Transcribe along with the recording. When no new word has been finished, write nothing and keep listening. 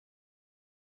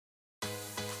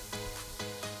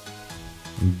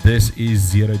This is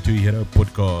Zero to Hero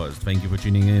podcast. Thank you for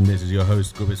tuning in. This is your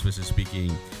host, Kobus Visser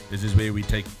speaking. This is where we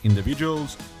take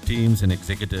individuals, teams, and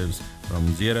executives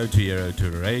from zero to hero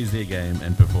to raise their game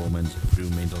and performance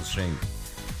through mental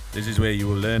strength. This is where you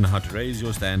will learn how to raise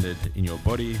your standard in your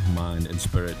body, mind, and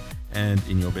spirit, and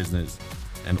in your business,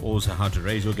 and also how to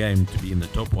raise your game to be in the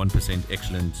top 1%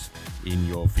 excellence in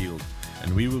your field.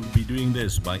 And we will be doing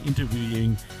this by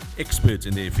interviewing experts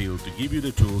in their field to give you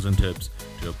the tools and tips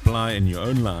to apply in your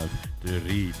own life to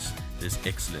reach this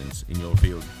excellence in your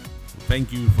field.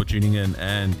 Thank you for tuning in,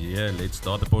 and let's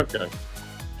start the podcast. Okay.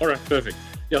 All right, perfect.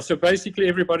 Yeah, so basically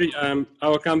everybody,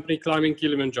 our company Climbing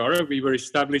Kilimanjaro, we were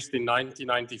established in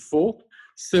 1994.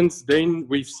 Since then,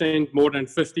 we've sent more than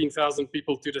 15,000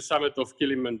 people to the summit of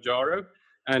Kilimanjaro.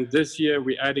 And this year,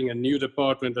 we're adding a new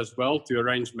department as well to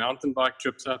arrange mountain bike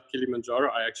trips up Kilimanjaro.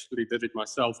 I actually did it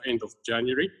myself end of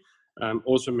January.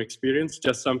 Awesome experience,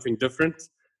 just something different.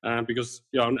 Because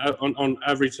on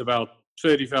average, about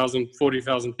 30,000,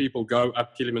 40,000 people go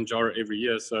up Kilimanjaro every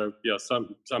year. So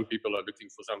some people are looking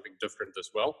for something different as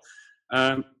well.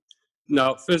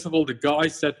 Now, first of all, the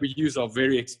guys that we use are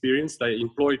very experienced. They're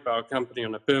employed by our company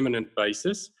on a permanent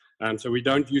basis. So we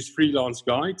don't use freelance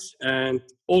guides, and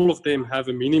all of them have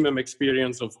a minimum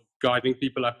experience of guiding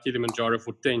people up Kilimanjaro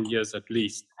for 10 years at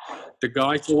least. The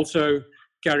guides also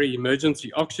carry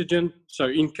emergency oxygen. So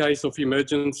in case of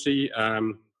emergency,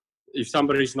 if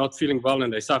somebody is not feeling well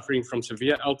and they're suffering from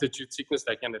severe altitude sickness,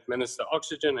 they can administer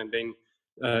oxygen and then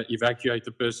evacuate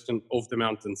the person off the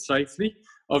mountain safely.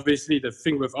 Obviously, the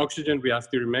thing with oxygen we have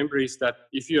to remember is that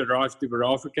if you arrive to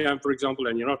Barafu camp, for example,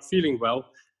 and you're not feeling well,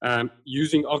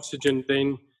 using oxygen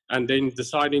then and then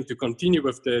deciding to continue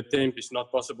with the attempt is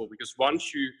not possible, because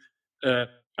once you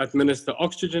administer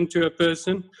oxygen to a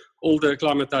person, all the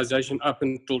acclimatization up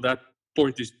until that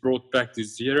point is brought back to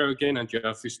zero again, and you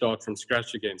have to start from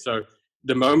scratch again. So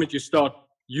the moment you start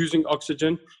using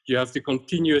oxygen, you have to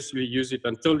continuously use it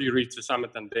until you reach the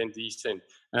summit and then descend.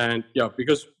 And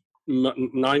because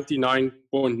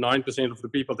 99.9% of the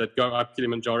people that go up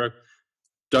Kilimanjaro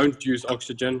don't use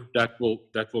oxygen, that will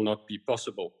not be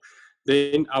possible.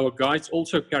 Then our guides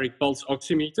also carry pulse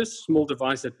oximeters, small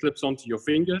device that clips onto your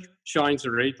finger, shines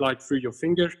a red light through your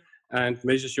finger, and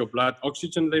measures your blood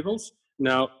oxygen levels.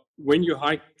 Now, when you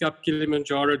hike up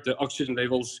Kilimanjaro, the oxygen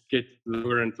levels get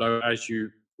lower and lower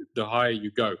the higher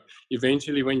you go.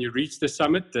 Eventually, when you reach the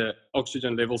summit, the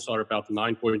oxygen levels are about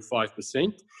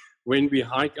 9.5%. When we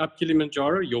hike up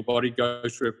Kilimanjaro, your body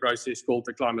goes through a process called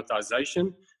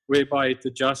acclimatization, whereby it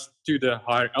adjusts to the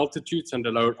higher altitudes and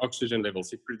the lower oxygen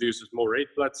levels. It produces more red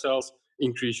blood cells,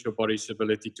 increase your body's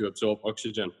ability to absorb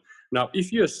oxygen. Now,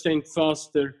 if you ascend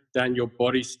faster than your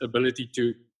body's ability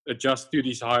to adjust to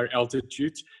these higher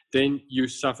altitudes, then you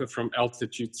suffer from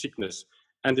altitude sickness.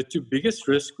 And the two biggest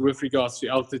risks with regards to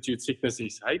altitude sickness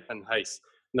is HAPE and HACE.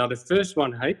 Now, the first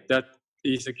one, HAPE, that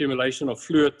is accumulation of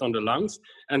fluid on the lungs,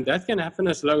 and that can happen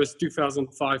as low as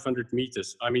 2,500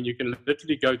 meters. I mean, you can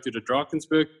literally go to the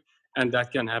Drakensberg, and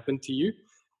that can happen to you.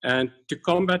 And to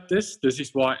combat this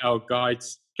is why our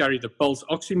guides carry the pulse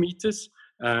oximeters.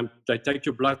 They take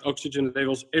your blood oxygen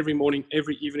levels every morning,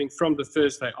 every evening from the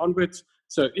first day onwards.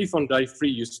 So if on day 3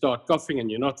 you start coughing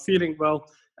and you're not feeling well,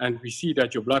 and we see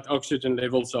that your blood oxygen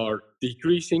levels are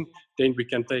decreasing, then we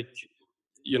can take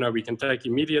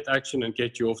immediate action and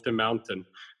get you off the mountain.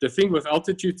 The thing with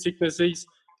altitude sickness is,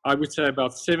 I would say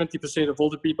about 70% of all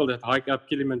the people that hike up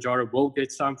Kilimanjaro will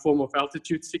get some form of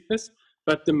altitude sickness,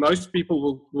 but the most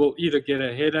people will either get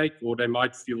a headache or they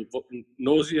might feel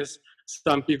nauseous.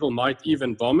 Some people might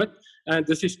even vomit, and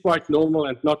this is quite normal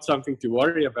and not something to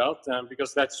worry about,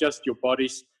 because that's just your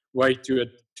body's way to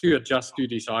adjust to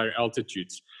these higher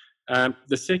altitudes.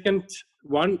 The second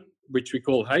one, which we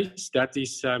call HACE, that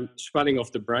is swelling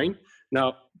of the brain.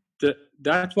 Now,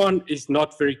 that one is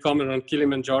not very common on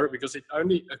Kilimanjaro because it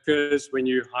only occurs when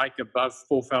you hike above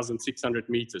 4,600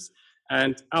 meters.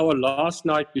 And our last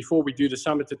night before we do the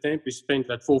summit attempt, we spent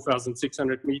at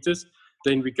 4,600 meters.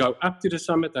 Then we go up to the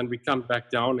summit and we come back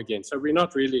down again. So we're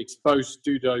not really exposed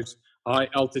to those high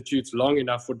altitudes long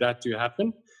enough for that to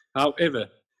happen. However,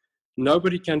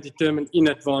 nobody can determine in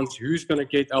advance who's going to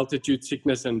get altitude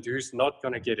sickness and who's not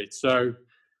going to get it. So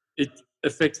it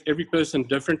affects every person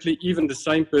differently, even the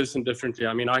same person differently.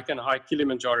 I mean, I can hike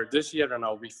Kilimanjaro this year and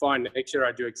I'll be fine. Next year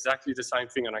I do exactly the same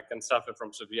thing and I can suffer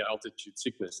from severe altitude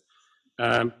sickness.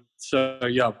 But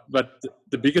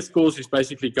the biggest cause is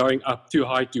basically going up too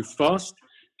high too fast.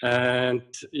 And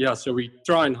so we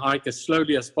try and hike as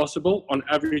slowly as possible. On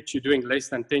average, you're doing less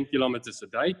than 10 kilometers a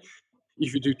day.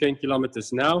 If you do 10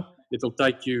 kilometers now, it'll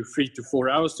take you 3 to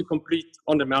 4 hours to complete.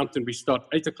 On the mountain, we start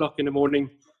 8 o'clock in the morning.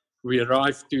 We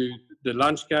arrive to the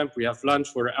lunch camp. We have lunch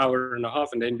for an hour and a half,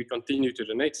 and then we continue to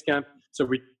the next camp. So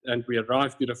we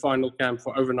arrive to the final camp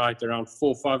for overnight around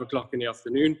 4, 5 o'clock in the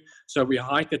afternoon. So we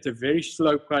hike at a very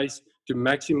slow pace to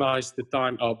maximize the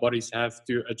time our bodies have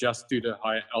to adjust to the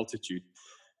higher altitude.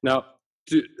 Now,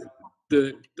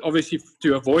 obviously,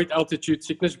 to avoid altitude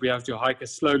sickness, we have to hike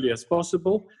as slowly as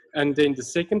possible. And then the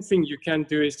second thing you can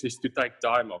do is to take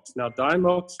Diamox. Now,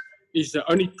 Diamox is the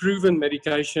only proven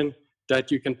medication that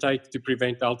you can take to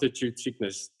prevent altitude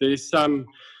sickness. There's some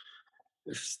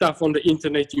stuff on the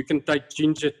internet. You can take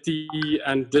ginger tea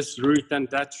and this root and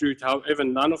that root. However,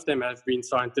 none of them have been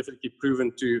scientifically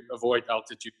proven to avoid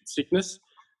altitude sickness.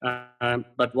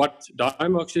 But what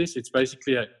Diamox is, it's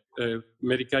basically a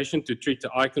medication to treat the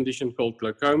eye condition called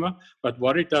glaucoma. But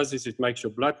what it does is it makes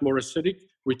your blood more acidic,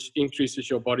 which increases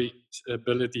your body's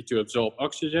ability to absorb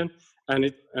oxygen. And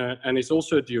it's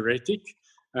also a diuretic,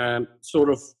 sort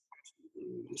of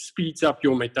speeds up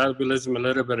your metabolism a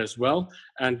little bit as well,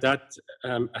 and that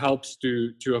helps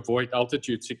to avoid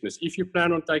altitude sickness. If you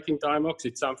plan on taking Diamox,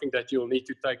 it's something that you'll need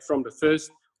to take from the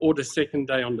first or the second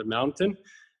day on the mountain,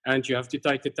 and you have to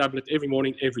take a tablet every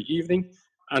morning, every evening,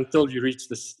 until you reach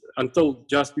until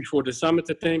just before the summit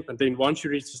attempt, and then once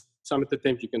you reach the summit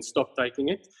attempt, you can stop taking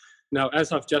it. Now,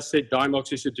 as I've just said,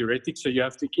 Diamox is a diuretic, so you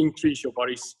have to increase your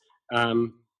body's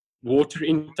water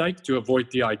intake to avoid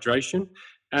dehydration.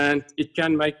 And it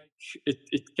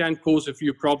can cause a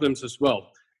few problems as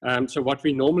well. So what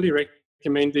we normally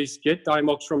recommend is get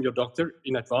Diamox from your doctor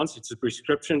in advance. It's a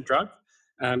prescription drug.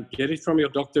 Get it from your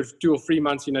doctor 2 or 3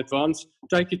 months in advance.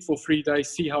 Take it for 3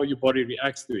 days. See how your body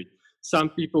reacts to it.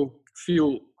 Some people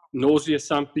feel nausea.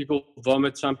 Some people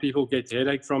vomit. Some people get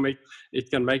headache from it. It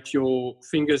can make your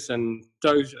fingers and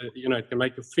toes, it can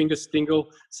make your fingers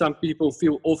tingle. Some people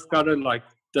feel off color, like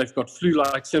they've got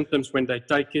flu-like symptoms when they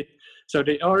take it. So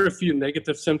there are a few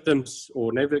negative symptoms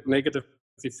or negative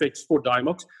effects for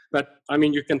Diamox, but I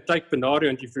mean, you can take Benario,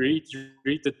 and if you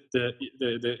read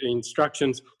the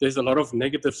instructions, there's a lot of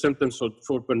negative symptoms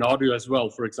for Benario as well,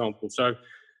 for example. So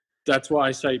that's why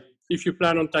I say, if you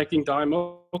plan on taking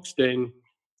Diamox, then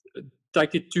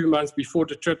take it 2 months before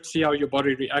the trip, see how your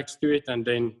body reacts to it, and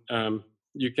then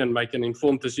you can make an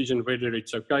informed decision whether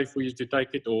it's okay for you to take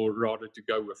it or rather to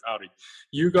go without it.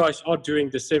 You guys are doing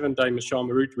the 7-day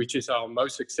Mashama route, which is our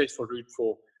most successful route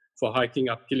for hiking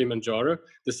up Kilimanjaro.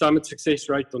 The summit success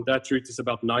rate on that route is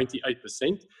about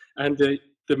 98%. And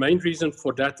the main reason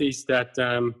for that is that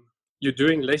you're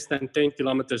doing less than 10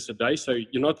 kilometers a day, so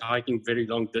you're not hiking very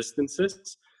long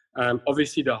distances.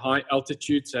 Obviously, the high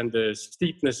altitudes and the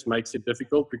steepness makes it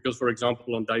difficult because, for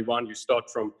example, on day 1, you start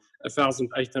from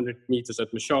 1,800 meters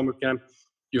at Mashama Camp.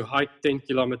 You hike 10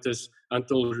 kilometers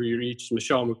until you reach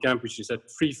Mashama Camp, which is at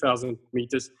 3,000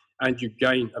 meters, and you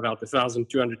gain about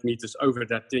 1,200 meters over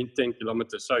that 10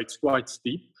 kilometers. So it's quite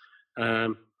steep.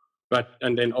 And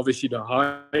then obviously the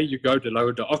higher you go, the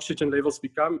lower the oxygen levels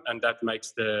become, and that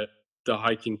makes the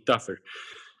hiking tougher.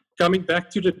 Coming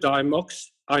back to the Diamox,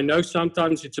 I know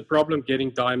sometimes it's a problem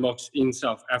getting Diamox in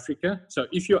South Africa. So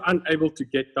if you're unable to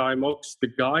get Diamox, the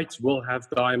guides will have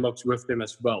Diamox with them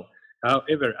as well.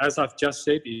 However, as I've just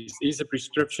said, it is a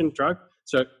prescription drug.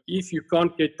 So if you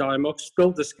can't get Diamox,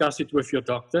 still discuss it with your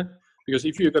doctor. Because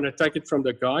if you're going to take it from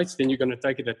the guides, then you're going to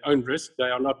take it at own risk. They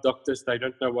are not doctors. They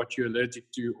don't know what you're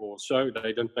allergic to or so.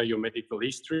 They don't know your medical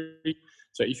history.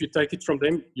 So if you take it from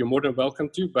them, you're more than welcome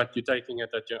to, but you're taking it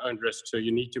at your own risk. So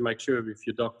you need to make sure with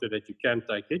your doctor that you can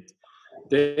take it.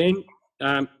 Then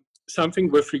something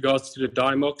with regards to the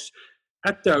Diamox.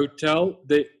 At the hotel,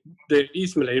 there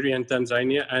is malaria in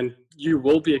Tanzania, and you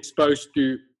will be exposed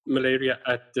to malaria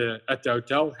at the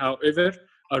hotel. However,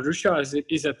 Arusha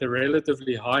is at a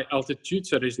relatively high altitude,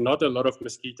 so there's not a lot of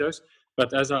mosquitoes.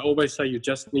 But as I always say, you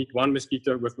just need one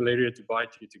mosquito with malaria to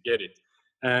bite you to get it.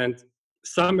 And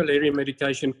some malaria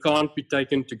medication can't be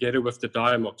taken together with the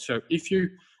Diamox. So if you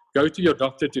go to your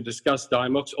doctor to discuss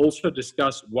Diamox, also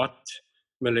discuss what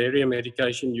malaria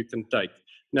medication you can take.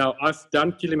 Now, I've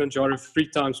done Kilimanjaro 3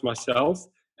 times myself,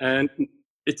 and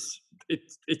it's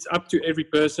up to every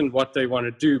person what they want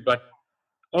to do, but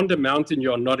on the mountain,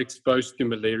 you are not exposed to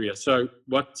malaria. So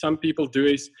what some people do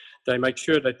is they make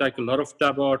sure they take a lot of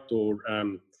Tabard or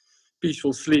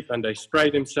Peaceful Sleep, and they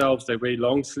spray themselves. They wear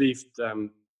long-sleeved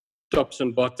tops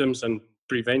and bottoms and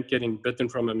prevent getting bitten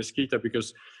from a mosquito,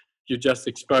 because you're just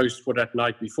exposed for that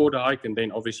night before the hike, and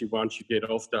then obviously once you get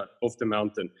off the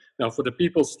mountain. Now, for the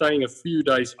people staying a few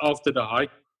days after the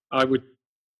hike, it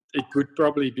would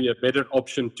probably be a better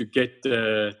option to get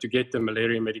the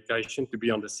malaria medication to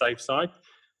be on the safe side.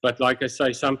 But like I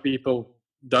say, some people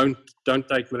don't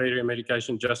take malaria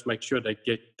medication. Just make sure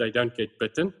they don't get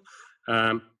bitten.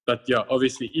 But yeah,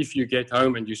 obviously, if you get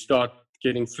home and you start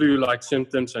getting flu-like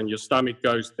symptoms and your stomach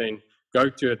goes, then go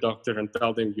to a doctor and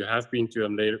tell them you have been to a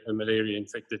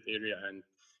malaria-infected area and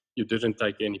you didn't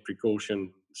take any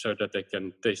precaution so that they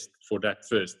can test for that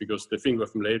first. Because the thing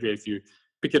with malaria, if you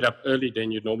pick it up early,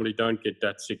 then you normally don't get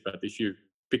that sick. But if you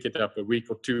pick it up a week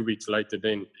or 2 weeks later,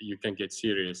 then you can get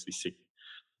seriously sick.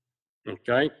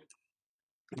 Okay.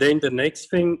 Then the next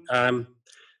thing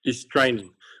is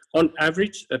training. On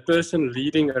average, a person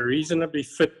leading a reasonably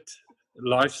fit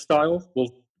lifestyle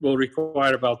will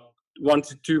require about 1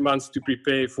 to 2 months to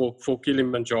prepare for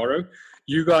Kilimanjaro.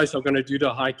 You guys are going to do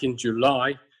the hike in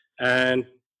July, and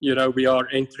we are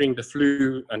entering the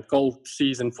flu and cold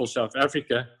season for South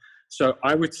Africa. So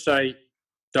I would say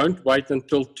don't wait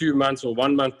until 2 months or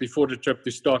 1 month before the trip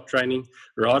to start training.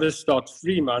 Rather start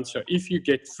 3 months. So if you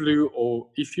get flu or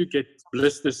if you get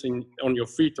blisters on your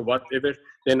feet or whatever,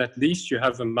 then at least you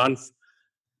have a month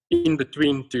in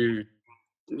between to,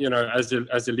 as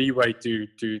a leeway to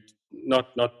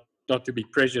not to be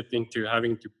pressured into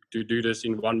having to do this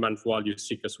in 1 month while you're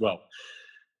sick as well.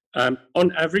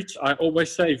 On average, I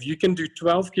always say if you can do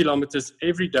 12 kilometers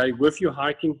every day with your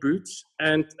hiking boots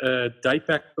and a day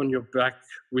pack on your back,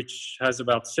 which has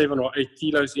about 7 or 8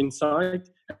 kilos inside,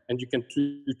 and you can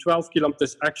do 12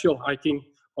 kilometers actual hiking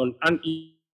on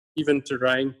uneven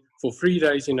terrain for 3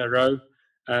 days in a row,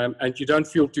 and you don't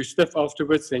feel too stiff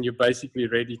afterwards, then you're basically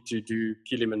ready to do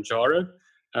Kilimanjaro.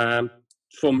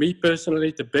 For me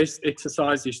personally, the best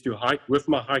exercise is to hike with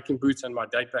my hiking boots and my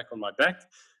day pack on my back.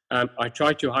 I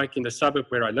try to hike in the suburb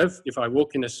where I live. If I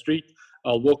walk in a street,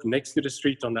 I'll walk next to the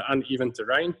street on the uneven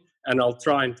terrain, and I'll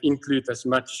try and include as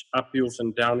much uphills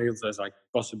and downhills as I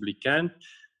possibly can.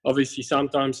 Obviously,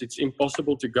 sometimes it's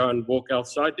impossible to go and walk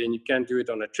outside, then you can do it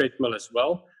on a treadmill as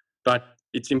well. But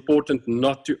it's important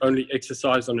not to only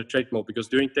exercise on a treadmill, because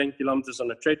doing 10 kilometers on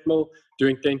a treadmill,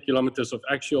 doing 10 kilometers of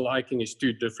actual hiking is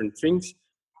two different things.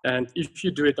 And if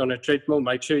you do it on a treadmill,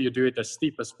 make sure you do it as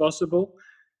steep as possible.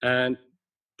 And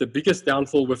the biggest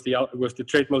downfall with the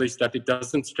treadmill is that it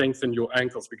doesn't strengthen your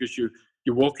ankles, because you're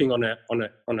walking on a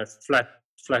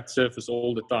flat surface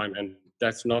all the time, and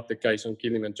that's not the case on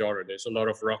Kilimanjaro. There's a lot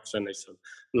of rocks and there's a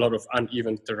lot of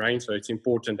uneven terrain, so it's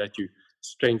important that you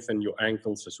strengthen your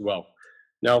ankles as well.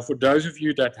 Now, for those of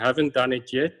you that haven't done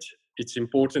it yet, it's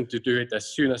important to do it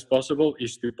as soon as possible,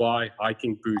 is to buy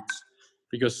hiking boots,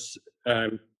 because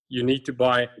you need to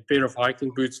buy a pair of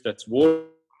hiking boots that's waterproof,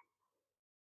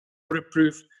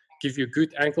 give you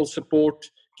good ankle support,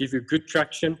 give you good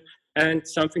traction, and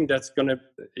something that's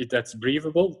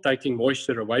breathable, taking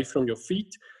moisture away from your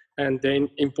feet, and then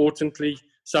importantly,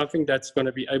 something that's going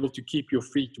to be able to keep your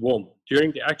feet warm.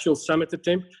 During the actual summit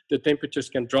attempt, the temperatures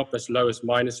can drop as low as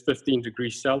minus 15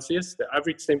 degrees Celsius. The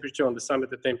average temperature on the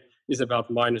summit attempt is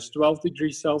about minus 12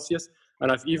 degrees Celsius,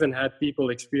 and I've even had people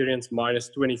experience minus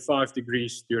 25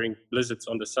 degrees during blizzards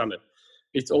on the summit.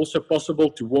 It's also possible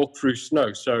to walk through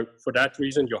snow. So for that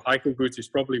reason, your hiking boots is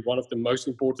probably one of the most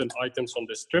important items on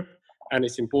this trip. And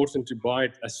it's important to buy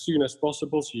it as soon as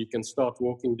possible so you can start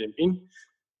walking them in.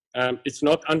 It's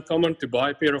not uncommon to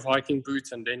buy a pair of hiking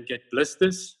boots and then get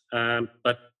blisters.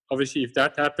 But obviously, if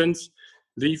that happens,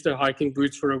 leave the hiking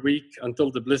boots for a week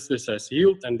until the blisters has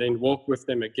healed and then walk with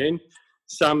them again.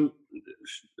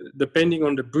 Depending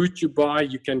on the boot you buy,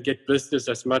 you can get blisters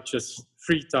as much as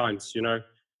 3 times,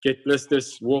 Get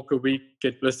blisters, walk a week,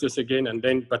 get blisters again,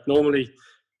 but normally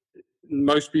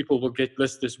most people will get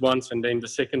blisters once, and then the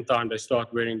second time they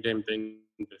start wearing them, then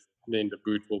the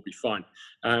boot will be fine.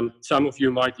 Some of you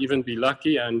might even be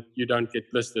lucky and you don't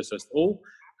get blisters at all.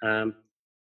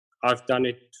 I've done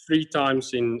it 3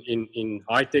 times in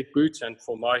high-tech boots, and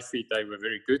for my feet, they were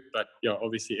very good, but yeah,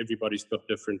 obviously everybody's got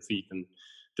different feet and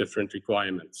different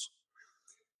requirements.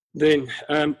 Then,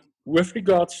 with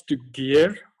regards to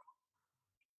gear,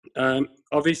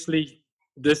 obviously,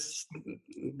 there's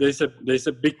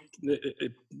a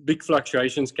big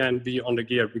fluctuations can be on the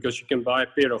gear, because you can buy a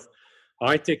pair of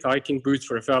high-tech hiking boots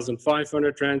for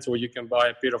 1,500 rands, or you can buy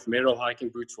a pair of Merrell hiking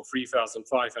boots for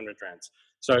 3,500 rands.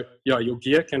 So yeah, your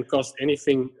gear can cost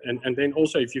anything. And then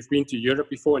also, if you've been to Europe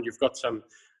before and you've got some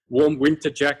warm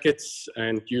winter jackets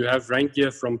and you have rain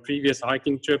gear from previous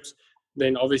hiking trips,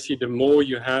 then obviously the more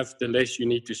you have, the less you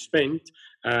need to spend.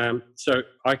 So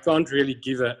I can't really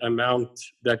give an amount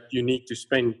that you need to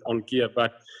spend on gear,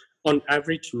 but on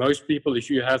average, most people, if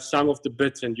you have some of the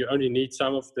bits and you only need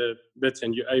some of the bits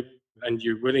and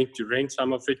you're willing to rent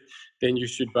some of it, then you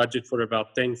should budget for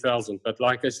about 10,000. But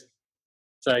like I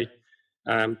say,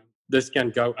 this can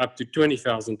go up to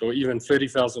 20,000 or even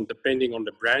 30,000, depending on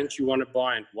the brand you want to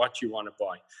buy and what you want to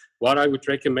buy. What I would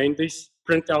recommend is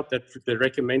print out the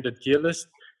recommended gear list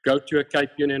go to a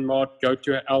Cape Union Mart, go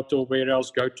to an outdoor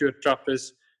warehouse, go to a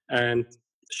Trappers and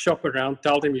shop around.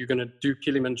 Tell them you're going to do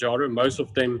Kilimanjaro. Most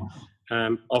of them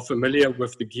are familiar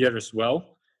with the gear as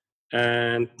well.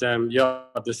 And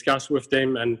discuss with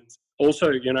them. And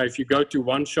also, if you go to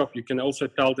one shop, you can also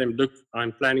tell them, look,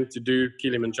 I'm planning to do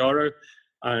Kilimanjaro.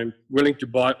 I'm willing to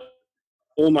buy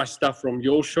all my stuff from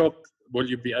your shop. Will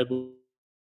you be able?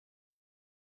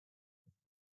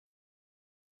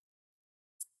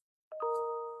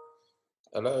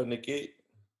 Hello, Nikki.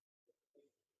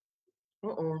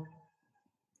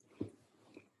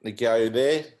 Nikki, are you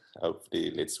there?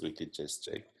 Hopefully, let's quickly just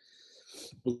check.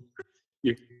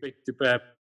 You expect to pay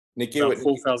Nikki, about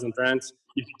 4,000 rands.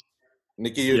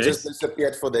 Nikki, you just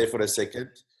disappeared for a second.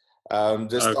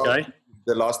 Okay.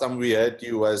 The last time we heard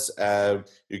you was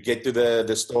you get to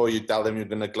the store, you tell them you're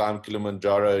going to climb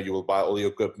Kilimanjaro, you will buy all your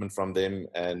equipment from them,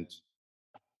 and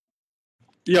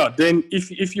then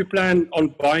if you plan on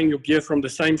buying your gear from the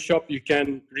same shop, you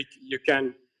can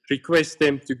request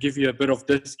them to give you a bit of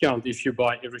discount if you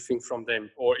buy everything from them,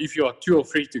 or if you are 2 or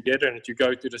 3 together and you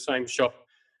go to the same shop,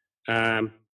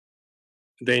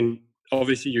 then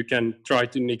obviously you can try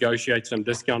to negotiate some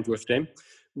discount with them.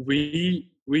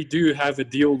 We do have a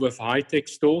deal with high-tech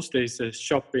stores. There's a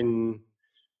shop in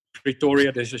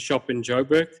Pretoria, there's a shop in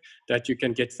Joburg that you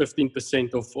can get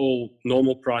 15% of all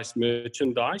normal price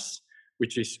merchandise,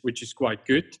 which is quite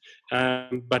good.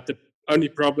 But the only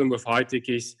problem with high-tech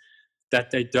is that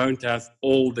they don't have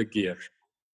all the gear.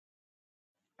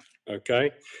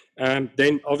 Okay.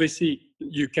 Then obviously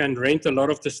you can rent a lot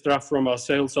of the stuff from our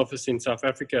sales office in South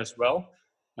Africa as well.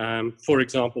 For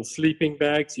example, sleeping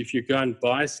bags. If you go and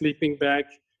buy a sleeping bag,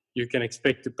 you can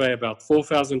expect to pay about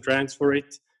 4,000 rands for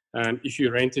it. If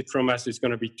you rent it from us, it's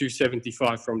going to be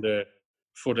 275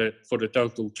 for the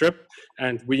total trip.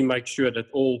 And we make sure that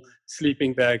all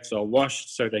sleeping bags are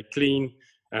washed so they're clean.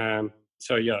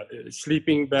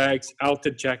 Sleeping bags, outer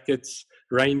jackets,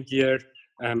 rain gear,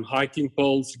 hiking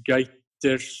poles,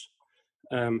 gaiters,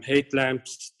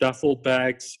 headlamps, duffel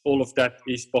bags, all of that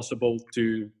is possible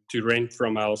to rent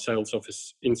from our sales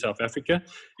office in South Africa.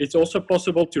 It's also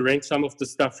possible to rent some of the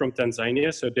stuff from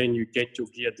Tanzania, so then you get your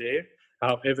gear there.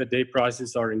 However, their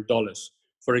prices are in dollars.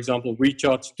 For example, we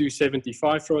charge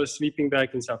 $275 for a sleeping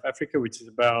bag in South Africa, which is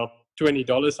about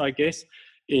 $20, I guess.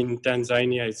 In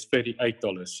Tanzania, it's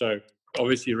 $38. So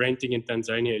obviously renting in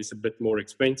Tanzania is a bit more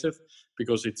expensive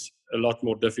because it's a lot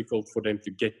more difficult for them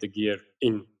to get the gear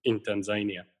in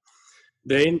Tanzania.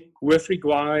 Then with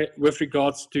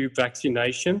regards to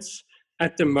vaccinations,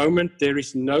 at the moment there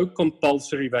is no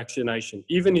compulsory vaccination.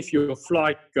 Even if your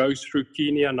flight goes through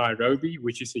Kenya, Nairobi,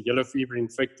 which is a yellow fever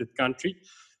infected country,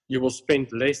 you will spend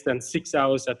less than 6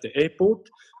 hours at the airport.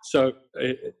 So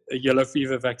a yellow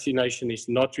fever vaccination is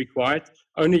not required.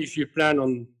 Only if you plan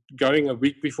on going a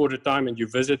week before the time and you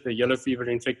visit a yellow fever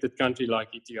infected country like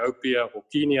Ethiopia or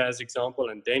Kenya as example,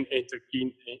 and then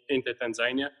enter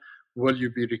Tanzania, will you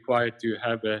be required to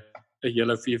have a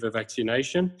yellow fever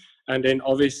vaccination. And then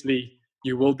obviously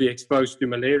you will be exposed to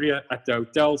malaria at the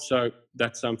hotel. So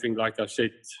that's something, like I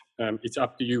said, it's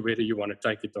up to you whether you want to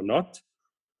take it or not.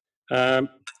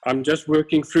 I'm just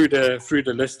working through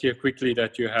the list here quickly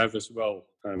that you have as well,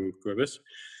 Cobus.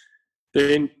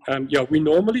 Then, we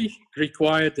normally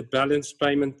require the balance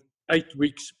payment 8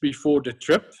 weeks before the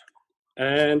trip.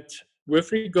 And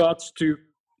with regards to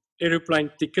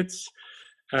aeroplane tickets,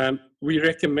 we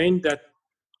recommend that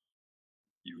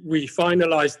we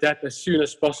finalize that as soon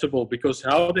as possible, because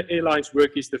how the airlines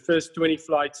work is the first 20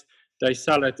 flights they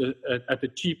sell at a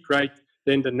cheap rate.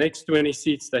 Then the next 20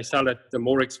 seats they sell at the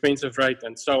more expensive rate,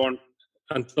 and so on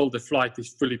until the flight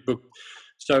is fully booked.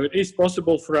 So it is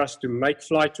possible for us to make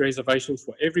flight reservations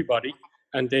for everybody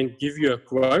and then give you a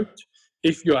quote.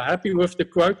 If you're happy with the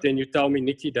quote, then you tell me,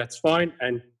 Nikki, that's fine.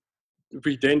 And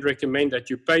we then recommend that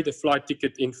you pay the flight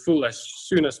ticket in full as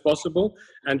soon as possible,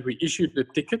 and we issue the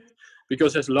ticket,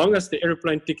 because as long as the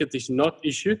airplane ticket is not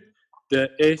issued, the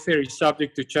airfare is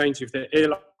subject to change if the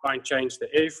airline changes the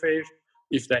airfare,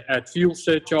 if they add fuel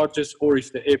surcharges, or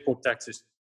if the airport taxes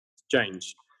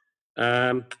change.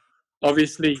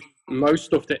 Obviously,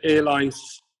 most of the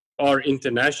airlines are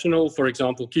international. For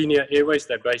example, Kenya Airways,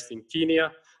 they're based in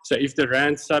Kenya. So if the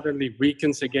rand suddenly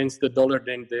weakens against the dollar,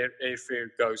 then their airfare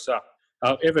goes up.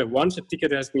 However, once a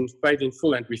ticket has been paid in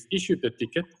full and we've issued the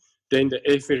ticket, then the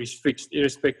airfare is fixed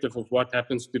irrespective of what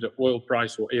happens to the oil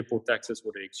price or airport taxes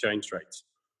or the exchange rates.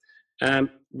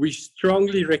 We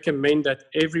strongly recommend that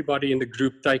everybody in the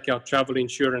group take out travel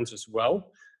insurance as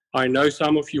well. I know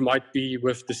some of you might be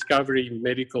with Discovery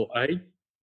Medical Aid.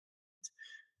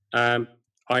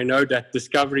 I know that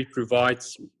Discovery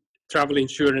provides travel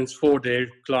insurance for their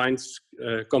clients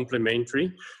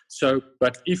complimentary. So,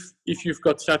 but if you've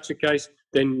got such a case,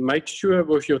 then make sure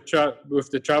with your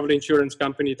with the travel insurance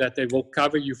company that they will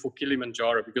cover you for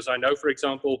Kilimanjaro. Because I know, for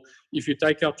example, if you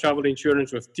take out travel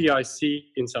insurance with TIC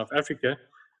in South Africa,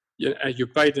 you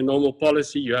pay the normal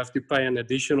policy, you have to pay an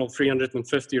additional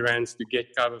 350 rands to get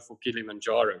cover for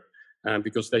Kilimanjaro,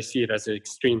 because they see it as an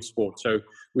extreme sport. So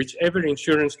whichever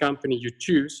insurance company you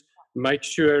choose, make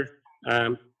sure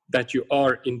that you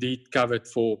are indeed covered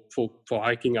for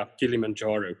hiking up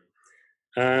Kilimanjaro.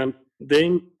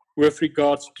 Then with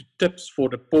regards to tips for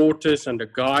the porters and the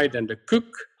guide and the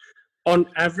cook, on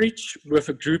average, with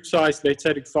a group size, let's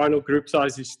say the final group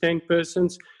size is 10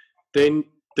 persons, then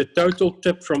the total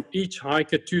tip from each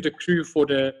hiker to the crew for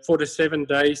the 7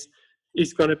 days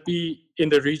is going to be in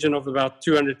the region of about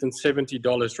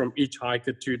 $270 from each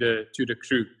hiker to the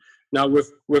crew. Now,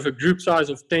 with a group size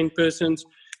of 10 persons,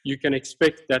 you can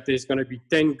expect that there's going to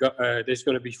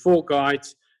be 4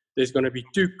 guides, there's going to be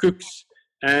 2 cooks,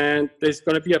 and there's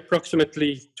going to be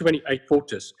approximately 28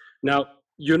 porters. Now,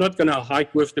 you're not going to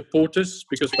hike with the porters,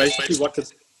 because basically what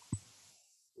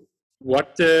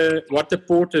the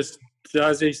porters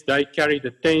does is they carry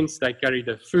the tents, they carry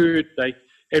the food,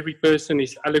 every person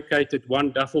is allocated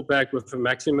 1 duffel bag with a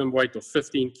maximum weight of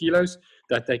 15 kilos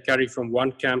that they carry from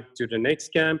one camp to the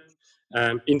next camp.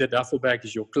 In the duffel bag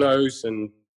is your clothes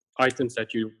and items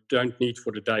that you don't need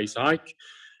for the day's hike.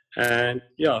 And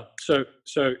yeah, so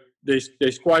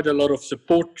there's quite a lot of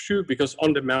support crew, because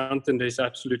on the mountain there's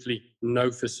absolutely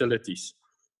no facilities.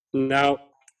 Now,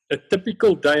 a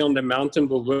typical day on the mountain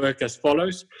will work as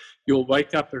follows. You'll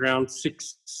wake up around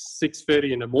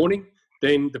 6:30 in the morning.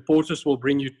 Then the porters will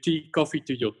bring you tea, coffee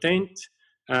to your tent.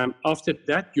 After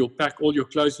that, you'll pack all your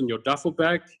clothes in your duffel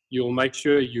bag. You'll make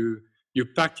sure you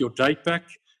pack your day pack.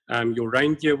 Your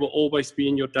rain gear will always be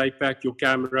in your day pack, your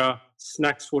camera,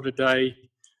 snacks for the day,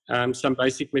 some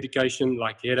basic medication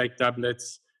like headache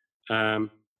tablets,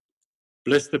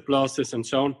 blister plasters, and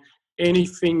so on.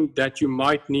 Anything that you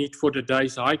might need for the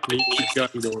day's hike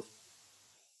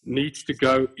needs to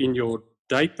go in your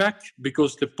day pack,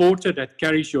 because the porter that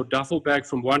carries your duffel bag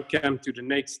from one camp to the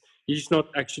next, he's not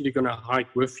actually going to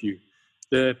hike with you.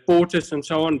 The porters and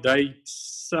so on, they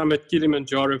summit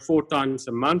Kilimanjaro 4 times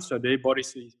a month, so their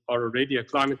bodies are already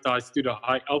acclimatized to the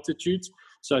high altitudes.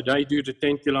 So they do the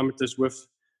 10 kilometers with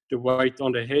the weight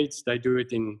on their heads. They do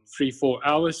it in 3-4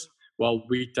 hours, while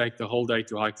we take the whole day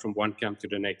to hike from one camp to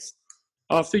the next.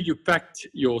 After you packed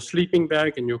your sleeping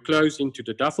bag and your clothes into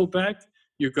the duffel bag,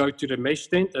 you go to the mesh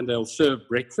tent and they'll serve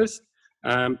breakfast.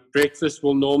 Breakfast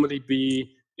will normally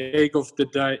be egg of the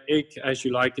day, egg as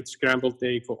you like it, scrambled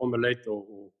egg or omelette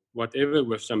or whatever,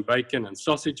 with some bacon and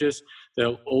sausages.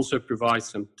 They'll also provide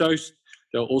some toast.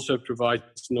 They'll also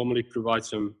normally provide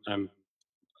some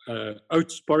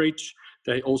oats porridge.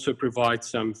 They also provide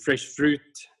some fresh fruit,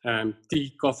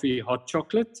 tea, coffee, hot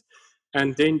chocolate.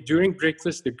 And then during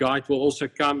breakfast, the guide will also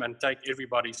come and take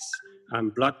everybody's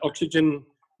blood oxygen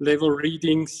level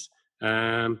readings.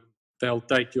 They'll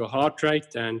take your heart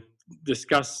rate and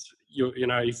discuss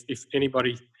if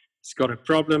anybody's got a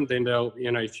problem, then they'll,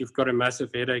 if you've got a massive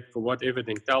headache or whatever,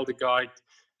 then tell the guide,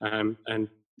 and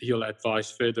he'll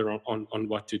advise further on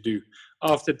what to do.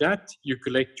 After that, you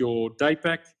collect your day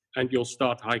pack and you'll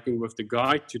start hiking with the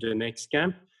guide to the next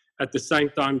camp. At the same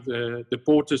time, the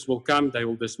porters will come, they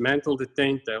will dismantle the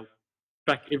tent, they'll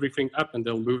pack everything up, and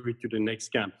they'll move it to the next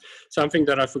camp. Something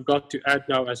that I forgot to add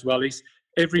now as well is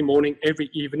every morning, every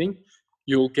evening,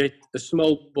 you'll get a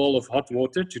small bowl of hot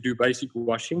water to do basic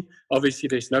washing. Obviously,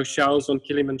 there's no showers on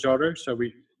Kilimanjaro, so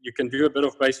you can do a bit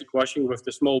of basic washing with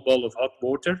the small bowl of hot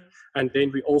water. And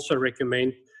then we also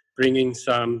recommend bringing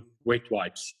some wet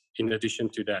wipes in addition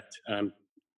to that.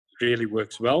 Really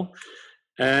works well.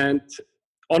 And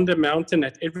on the mountain,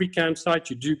 at every campsite,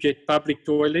 you do get public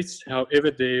toilets. However,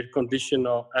 their condition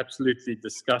are absolutely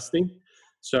disgusting.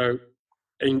 So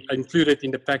included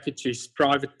in the package is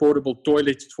private portable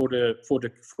toilets for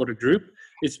the group.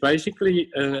 It's basically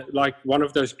like one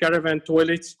of those caravan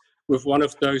toilets with one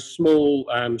of those small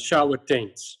shower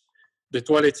tents. The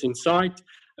toilet's inside.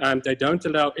 They don't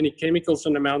allow any chemicals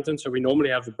on the mountain, so we normally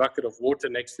have a bucket of water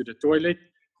next to the toilet.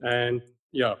 And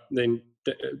yeah, then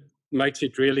makes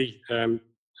it really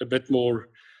a bit more,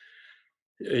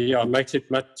 makes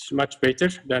it much better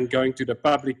than going to the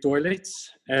public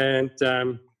toilets. And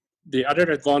the other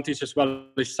advantage as well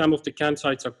is some of the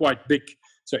campsites are quite big.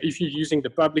 So if you're using the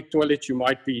public toilet, you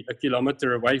might be 1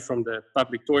 kilometer away from the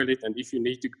public toilet. And if you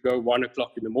need to go 1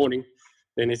 o'clock in the morning,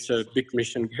 then it's a big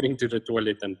mission getting to the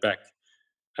toilet and back.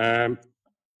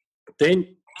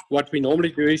 Then what we normally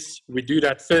do is we do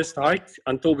that first hike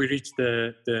until we reach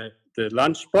the the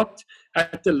lunch spot.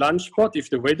 At the lunch spot, if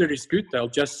the weather is good, they'll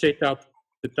just set out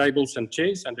the tables and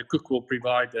chairs, and the cook will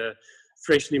provide a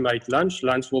freshly made lunch.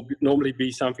 Lunch will normally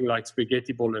be something like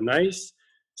spaghetti bolognese,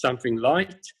 something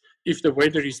light. If the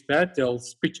weather is bad, they'll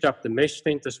pitch up the mesh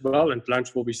tent as well, and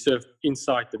lunch will be served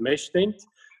inside the mesh tent.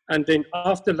 And then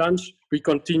after lunch, we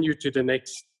continue to the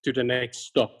next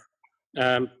stop,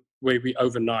 where we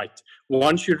overnight.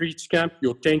 Once you reach camp,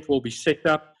 your tent will be set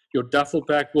up, your duffel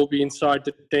bag will be inside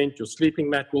the tent, your sleeping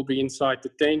mat will be inside the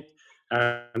tent,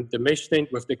 the mesh tent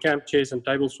with the camp chairs and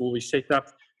tables will be set up.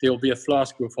 There will be a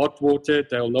flask with hot water.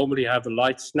 They'll normally have a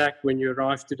light snack when you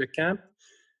arrive to the camp.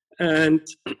 And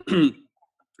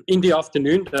in the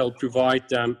afternoon, they'll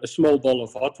provide a small bowl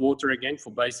of hot water again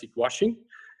for basic washing.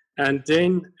 And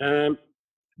then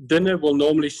dinner will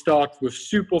normally start with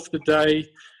soup of the day.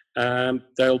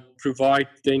 They'll provide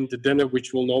then the dinner,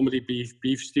 which will normally be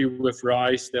beef stew with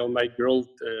rice. They'll make grilled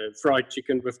fried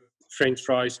chicken with French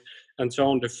fries and so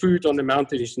on. The food on the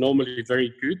mountain is normally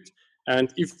very good.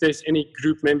 And if there's any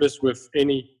group members with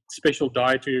any special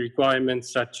dietary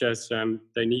requirements, such as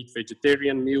they need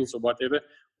vegetarian meals or whatever,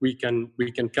 we can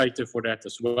cater for that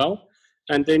as well.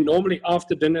 And then normally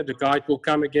after dinner, the guide will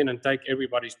come again and take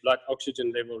everybody's blood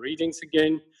oxygen level readings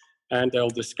again, and they'll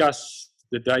discuss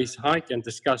the day's hike and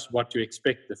discuss what to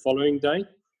expect the following day.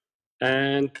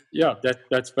 And yeah,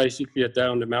 that's basically a day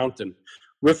on the mountain.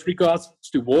 With regards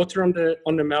to water on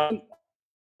the mountain,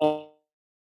 on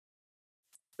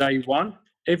day one,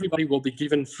 everybody will be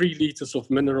given 3 liters of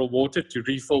mineral water to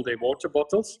refill their water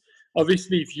bottles.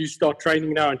 Obviously, if you start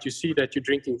training now and you see that you're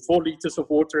drinking 4 liters of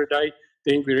water a day,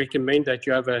 then we recommend that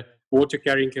you have a water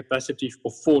carrying capacity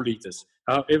of 4 liters.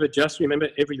 However, just remember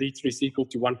every liter is equal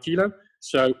to 1 kilo.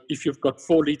 So if you've got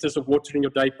 4 liters of water in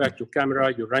your day pack, your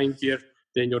camera, your rain gear,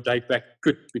 then your day pack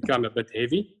could become a bit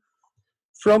heavy.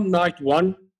 From night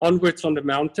 1 onwards on the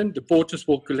mountain, the porters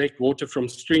will collect water from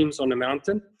streams on the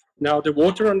mountain. Now, the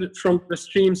water from the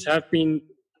streams have been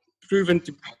proven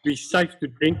to be safe to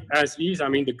drink as is. I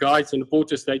mean, the guides and the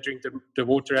porters, they drink the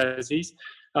water as is.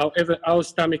 However, our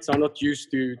stomachs are not used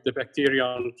to the bacteria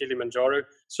on Kilimanjaro.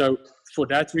 So for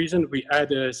that reason, we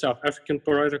add a South African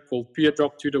product called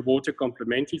Peerdrop to the water,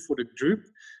 complimentary for the group.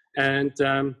 And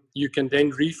you can then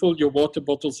refill your water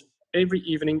bottles every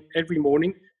evening, every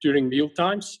morning during meal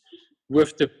times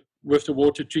with the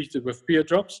water treated with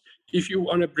Peerdrops. If you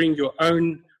want to bring your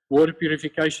own water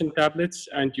purification tablets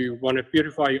and you want to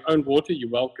purify your own water, you're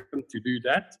welcome to do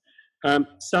that.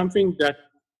 Something that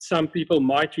some people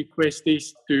might request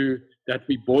is that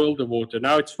we boil the water.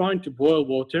 Now, it's fine to boil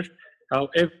water.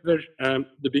 However,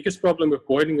 the biggest problem with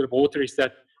boiling the water is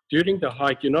that during the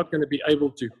hike, you're not going to be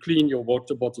able to clean your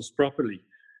water bottles properly.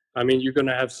 I mean, you're going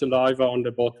to have saliva on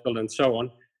the bottle and so on.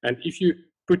 And if you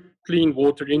put clean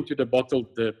water into the bottle,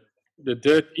 the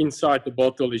dirt inside the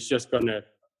bottle is just going to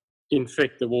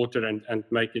infect the water and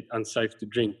make it unsafe to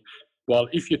drink. While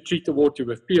if you treat the water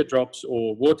with Peerdrops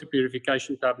or water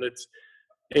purification tablets,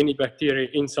 any bacteria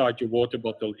inside your water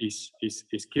bottle is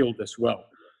killed as well.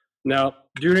 Now,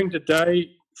 during the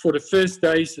day, for the first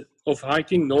days of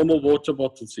hiking, normal water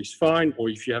bottles is fine, or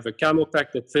if you have a camel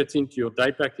pack that fits into your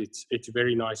day pack, it's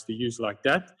very nice to use like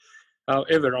that.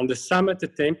 However, on the summit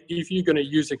attempt, if you're going to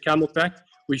use a camel pack,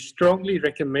 we strongly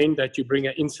recommend that you bring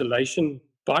an insulation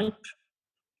pipe,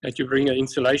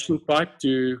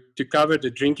 to cover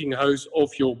the drinking hose of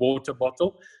your water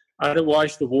bottle.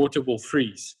 Otherwise, the water will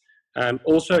freeze.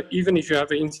 Also, even if you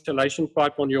have an insulation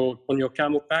pipe on your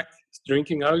camel pack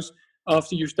drinking hose,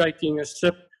 after you've taken a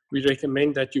sip, we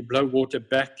recommend that you blow water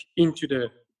back into the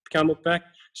camel pack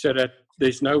so that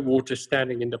there's no water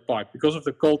standing in the pipe. Because of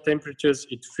the cold temperatures,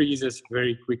 it freezes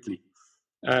very quickly.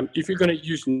 If you're going to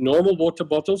use normal water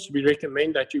bottles, we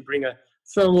recommend that you bring a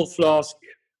thermal flask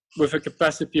with a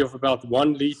capacity of about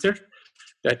 1 liter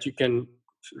that you can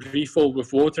refill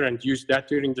with water and use that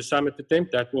during the summit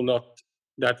attempt. That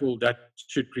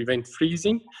should prevent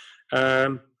freezing.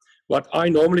 What I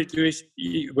normally do is,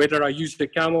 whether I use the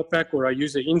camel pack or I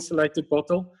use an insulated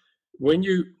bottle, when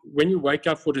you wake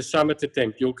up for the summit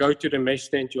attempt, you'll go to the mesh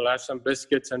tent, you'll have some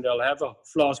biscuits, and they'll have a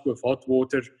flask with hot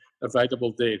water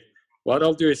available there. What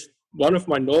I'll do is, one of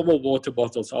my normal water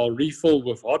bottles, I'll refill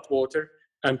with hot water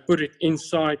and put it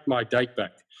inside my day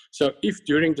pack. So if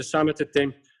during the summit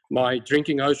attempt, my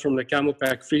drinking hose from the camel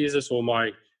pack freezes or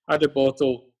my other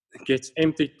bottle gets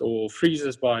emptied or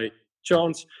freezes by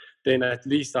chance, then at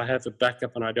least I have a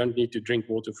backup and I don't need to drink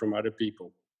water from other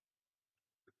people.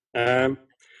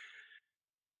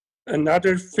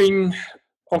 Another thing,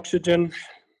 oxygen.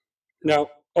 Now,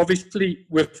 obviously,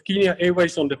 with Kenya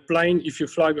Airways on the plane, if you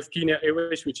fly with Kenya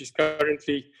Airways, which is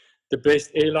currently the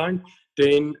best airline,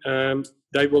 then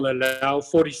they will allow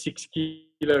 46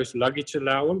 kilos luggage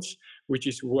allowance, which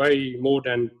is way more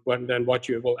than what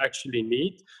you will actually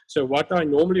need. So what I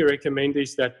normally recommend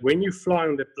is that when you fly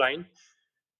on the plane,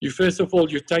 you first of all,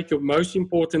 you take your most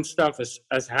important stuff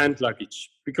as hand luggage,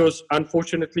 because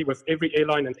unfortunately with every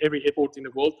airline and every airport in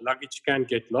the world, luggage can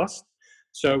get lost.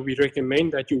 So we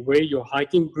recommend that you wear your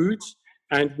hiking boots,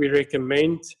 and we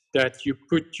recommend that you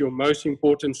put your most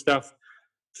important stuff,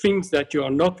 things that you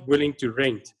are not willing to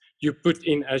rent, you put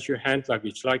in as your hand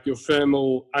luggage, like your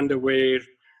thermal, underwear,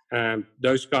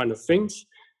 those kind of things.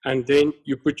 And then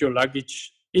you put your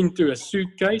luggage into a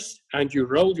suitcase and you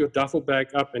roll your duffel bag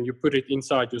up and you put it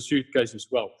inside your suitcase as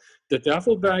well. The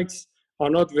duffel bags are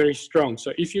not very strong.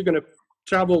 So if you're going to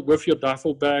travel with your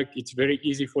duffel bag, it's very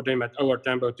easy for them at OR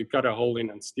Tambo to cut a hole in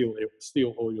and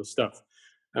steal all your stuff.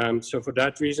 So for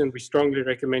that reason, we strongly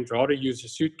recommend rather use a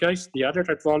suitcase. The other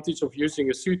advantage of using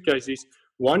a suitcase is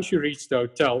once you reach the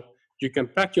hotel, you can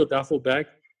pack your duffel bag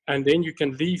and then you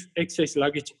can leave excess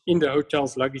luggage in the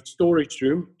hotel's luggage storage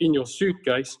room in your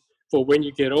suitcase for when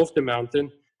you get off the mountain,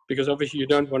 because obviously you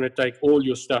don't want to take all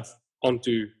your stuff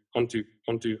onto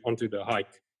the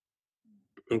hike.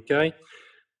 Okay.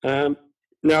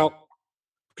 Now,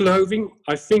 clothing,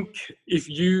 I think if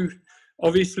you,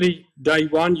 obviously day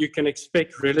one, you can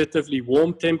expect relatively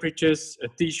warm temperatures. A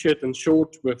t-shirt and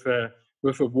short with a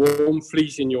warm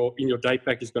fleece in your day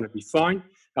pack is going to be fine.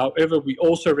 However, we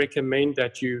also recommend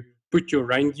that you put your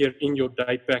rain gear in your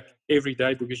day pack every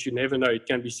day, because you never know. It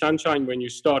can be sunshine when you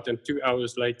start and 2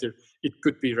 hours later it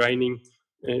could be raining.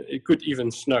 It could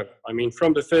even snow. I mean,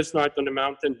 from the first night on the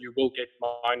mountain, you will get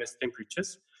minus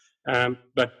temperatures.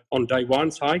 But on day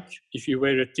one's hike, if you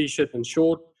wear a t-shirt and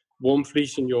short, warm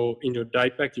fleece in your day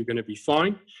pack, you're going to be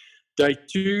fine. Day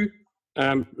two,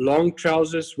 long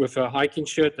trousers with a hiking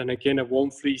shirt and again a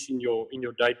warm fleece in your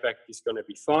day pack is going to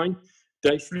be fine.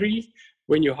 Day three,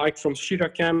 when you hike from Shira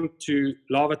Camp to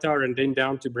Lava Tower and then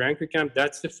down to Barranca Camp,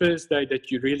 that's the first day that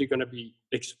you're really going to be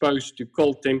exposed to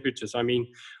cold temperatures. I mean,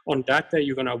 on that day,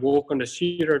 you're going to walk on the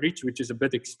Shira Ridge, which is a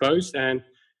bit exposed, and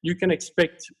you can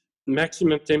expect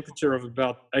maximum temperature of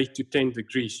about 8 to 10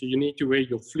 degrees. So you need to wear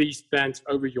your fleece pants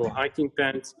over your hiking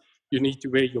pants. You need to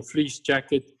wear your fleece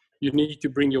jacket. You need to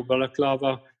bring your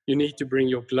balaclava. You need to bring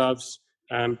your gloves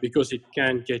because it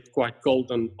can get quite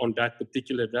cold on that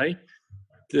particular day.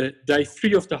 The day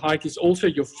three of the hike is also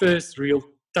your first real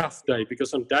tough day,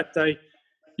 because on that day,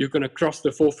 you're going to cross the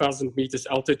 4,000 meters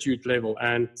altitude level,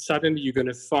 and suddenly you're going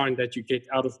to find that you get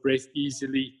out of breath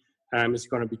easily. It's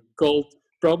going to be cold.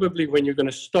 Probably when you're going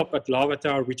to stop at Lava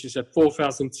Tower, which is at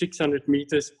 4,600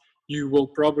 meters, you will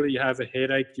probably have a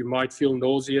headache. You might feel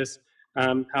nauseous.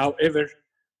 However,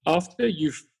 after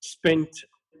you've spent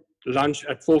lunch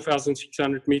at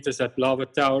 4,600 meters at Lava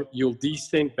Tower, you'll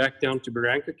descend back down to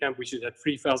Barranca Camp, which is at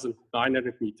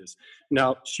 3,900 meters.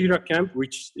 Now, Shira Camp,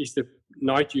 which is the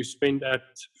night you spent at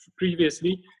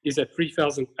previously, is at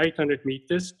 3,800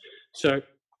 meters. So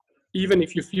even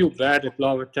if you feel bad at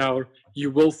Lava Tower,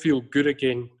 you will feel good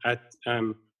again at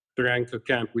Barranca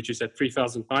Camp, which is at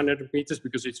 3,900 meters,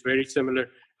 because it's very similar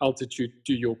altitude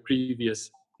to your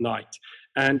previous night.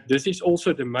 And this is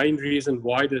also the main reason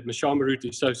why the Mashama route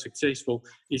is so successful,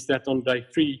 is that on day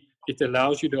three, it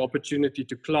allows you the opportunity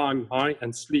to climb high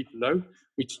and sleep low,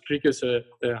 which triggers a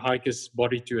hiker's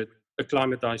body to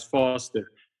acclimatize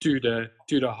faster to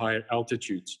the higher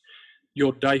altitudes.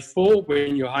 Your day four,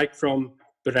 when you hike from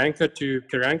Barranca to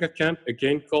Karanga Camp,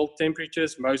 again, cold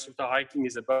temperatures. Most of the hiking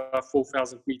is above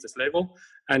 4,000 meters level.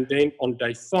 And then on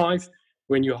day five,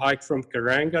 when you hike from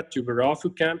Karanga to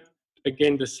Barafu Camp,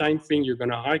 again, the same thing. You're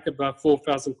going to hike above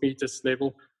 4,000 meters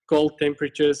level, cold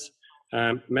temperatures,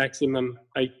 maximum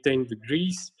 8-10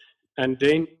 degrees. And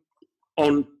then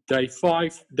on day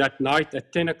five, that night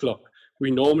at 10 o'clock, we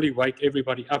normally wake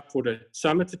everybody up for the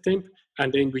summit attempt.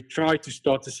 And then we try to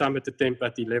start the summit attempt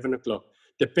at 11 o'clock.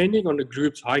 Depending on the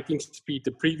group's hiking speed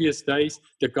the previous days,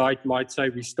 the guide might say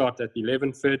we start at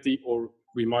 11:30 or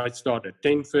we might start at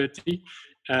 10:30.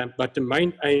 But the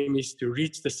main aim is to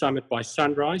reach the summit by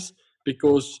sunrise,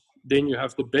 because then you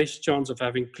have the best chance of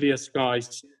having clear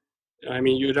skies. I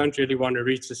mean, you don't really want to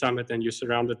reach the summit and you're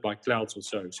surrounded by clouds or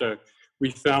so. So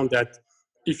we found that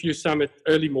if you summit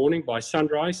early morning by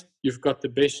sunrise, you've got the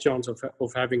best chance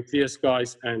of having clear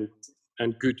skies and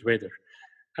good weather.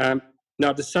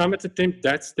 Now, the summit attempt,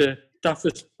 that's the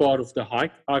toughest part of the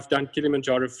hike. I've done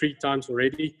Kilimanjaro 3 times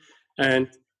already, and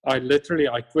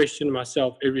I question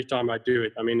myself every time I do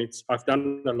it. I mean, I've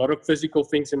done a lot of physical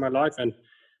things in my life, and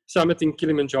summiting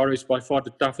Kilimanjaro is by far the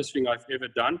toughest thing I've ever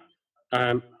done.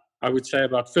 I would say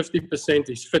about 50%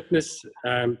 is fitness,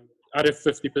 other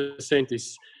 50%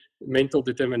 is mental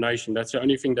determination. That's the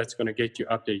only thing that's going to get you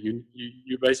up there. You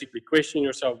basically question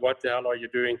yourself, what the hell are you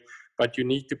doing? But you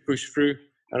need to push through.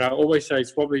 And I always say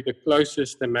it's probably the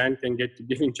closest a man can get to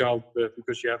giving childbirth,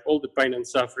 because you have all the pain and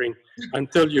suffering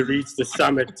until you reach the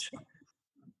summit.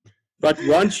 But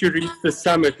once you reach the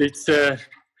summit, it's a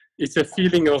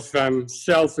feeling of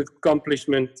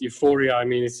self-accomplishment, euphoria. I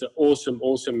mean, it's an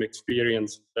awesome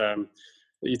experience.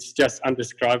 It's just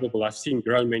undescribable. I've seen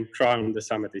grown men cry on the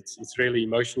summit. It's really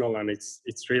emotional, and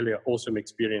it's really an awesome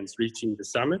experience reaching the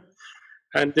summit.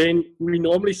 And then we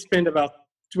normally spend about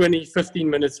 15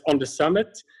 minutes on the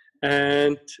summit,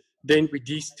 and then we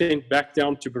descend back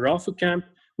down to Barafu camp,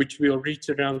 which we'll reach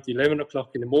around 11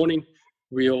 o'clock in the morning.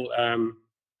 We'll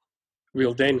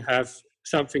then have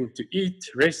something to eat,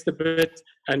 rest a bit,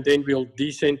 and then we'll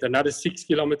descend another 6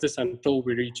 kilometers until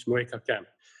we reach Mueka camp.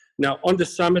 Now, on the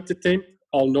summit attempt,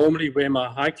 I'll normally wear my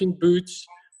hiking boots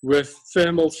with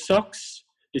thermal socks.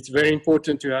 It's very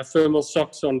important to have thermal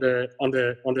socks on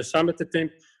the summit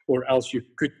attempt, or else you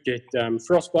could get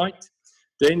frostbite.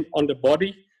 Then on the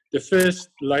body, the first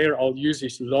layer I'll use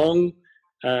is long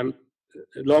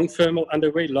thermal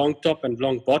underwear, long top and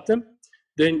long bottom.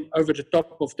 Then over the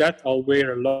top of that, I'll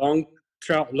wear a long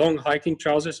hiking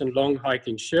trousers and long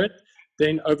hiking shirt.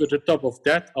 Then over the top of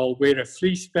that, I'll wear a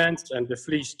fleece pants and a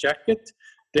fleece jacket.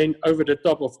 Then over the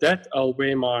top of that, I'll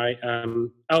wear my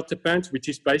outer pants, which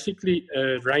is basically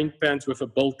rain pants with a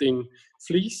built-in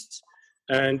fleece.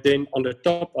 And then on the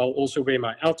top, I'll also wear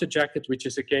my outer jacket, which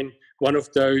is, again, one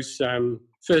of those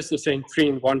first ascent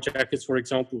 3-in-1 jackets, for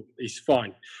example, is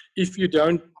fine. If you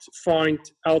don't find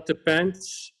outer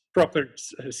pants, proper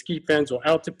ski pants or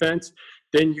outer pants,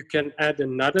 then you can add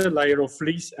another layer of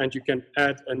fleece, and you can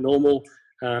add a normal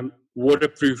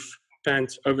waterproof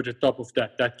pants over the top of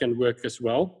that. That can work as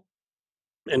well.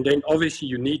 And then obviously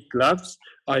you need gloves,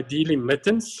 ideally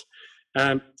mittens.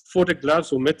 For the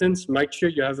gloves or mittens, make sure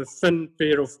you have a thin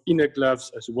pair of inner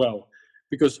gloves as well.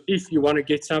 Because if you want to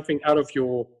get something out of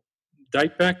your day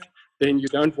pack, then you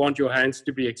don't want your hands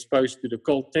to be exposed to the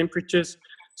cold temperatures.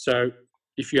 So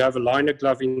if you have a liner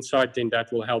glove inside, then that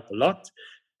will help a lot.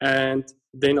 And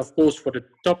then, of course, for the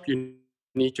top, you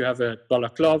need to have a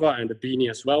balaclava and a beanie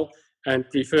as well. And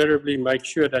preferably make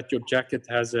sure that your jacket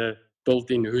has a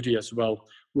built-in hoodie as well,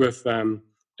 with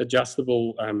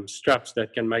adjustable straps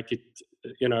that can make it,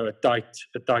 a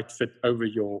tight fit over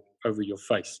your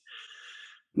face.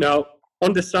 Now,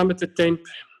 on the summit attempt,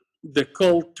 the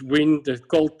cold wind, the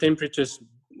cold temperatures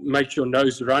make your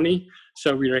nose runny.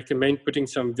 So we recommend putting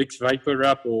some Vicks Vapor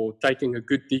Rub or taking a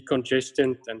good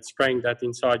decongestant and spraying that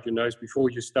inside your nose before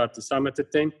you start the summit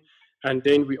attempt. And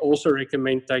then we also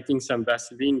recommend taking some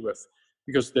Vaseline with,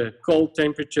 because the cold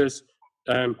temperatures,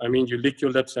 you lick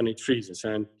your lips and it freezes.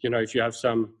 And, if you have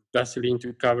some Vaseline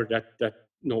to cover that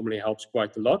normally helps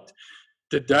quite a lot.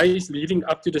 The days leading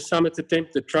up to the summit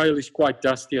attempt, the trail is quite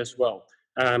dusty as well.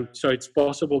 So it's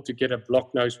possible to get a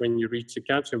blocked nose when you reach the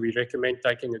camp. So we recommend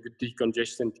taking a good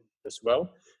decongestant as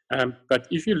well. But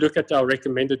if you look at our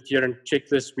recommended gear and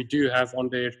checklist, we do have on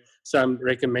there some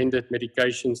recommended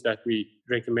medications that we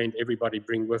recommend everybody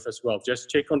bring with as well. Just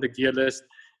check on the gear list.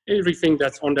 Everything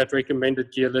that's on that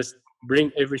recommended gear list,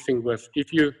 bring everything with.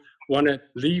 If you want to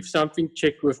leave something,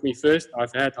 check with me first.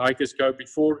 I've had hikers go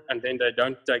before and then they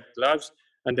don't take gloves,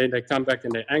 and then they come back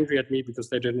and they're angry at me because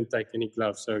they didn't take any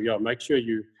gloves. So yeah, make sure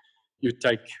you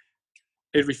take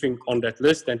everything on that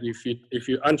list. And if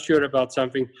you're unsure about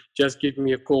something, just give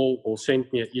me a call or send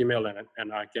me an email,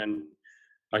 and I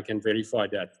can verify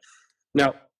that.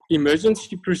 Now,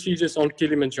 emergency procedures on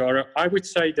Kilimanjaro, I would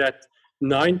say that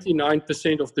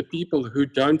 99% of the people who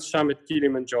don't summit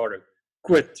Kilimanjaro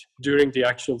quit during the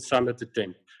actual summit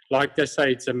attempt. Like I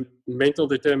say, it's a mental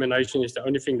determination is the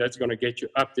only thing that's going to get you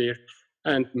up there.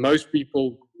 And most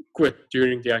people quit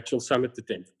during the actual summit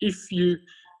attempt. If you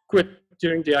quit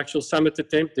during the actual summit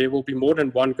attempt, there will be more than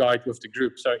one guide with the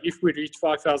group. So if we reach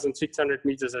 5,600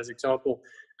 meters as example,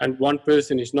 and one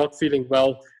person is not feeling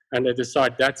well and they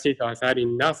decide, that's it, I've had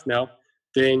enough now,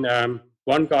 then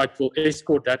one guide will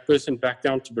escort that person back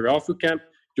down to Barafu camp.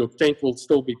 Your tent will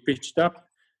still be pitched up,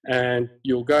 and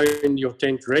you'll go in your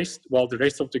tent, rest while the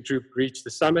rest of the group reach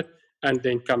the summit, and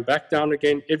then come back down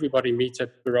again. Everybody meets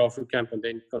at Barafu camp and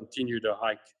then continue the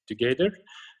hike together.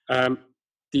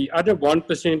 The other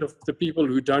 1% of the people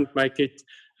who don't make it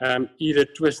either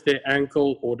twist their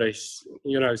ankle or they,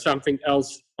 something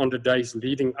else on the days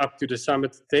leading up to the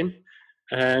summit attempt.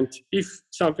 And if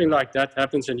something like that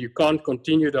happens and you can't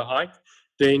continue the hike,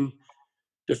 then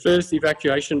the first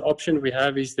evacuation option we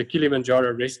have is the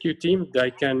Kilimanjaro rescue team.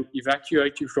 They can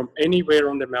evacuate you from anywhere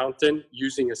on the mountain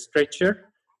using a stretcher.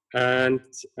 And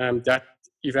that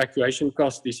evacuation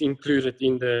cost is included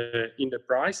in the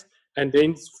price. And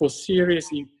then for serious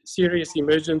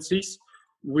emergencies,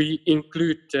 we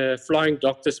include flying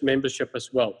doctors membership as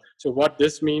well. So what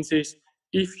this means is,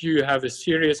 if you have a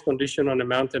serious condition on a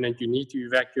mountain and you need to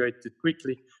evacuate it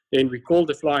quickly, then we call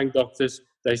the flying doctors.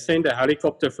 They send a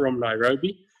helicopter from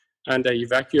Nairobi and they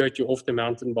evacuate you off the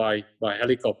mountain by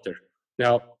helicopter.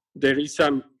 Now, there is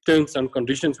some terms and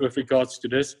conditions with regards to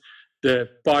this. The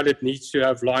pilot needs to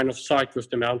have line of sight with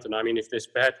the mountain. I mean, if there's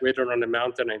bad weather on the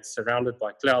mountain and it's surrounded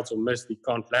by clouds or mist, he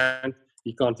can't land,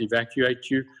 he can't evacuate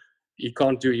you, he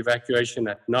can't do evacuation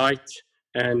at night,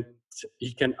 and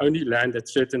he can only land at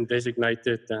certain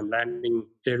designated landing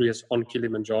areas on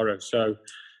Kilimanjaro. So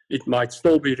it might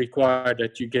still be required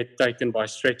that you get taken by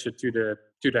stretcher to the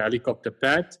helicopter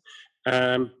pad.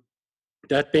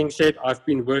 That being said, I've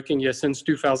been working here since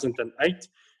 2008,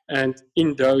 and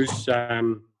in those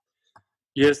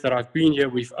years that I've been here,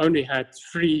 we've only had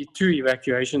 2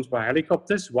 evacuations by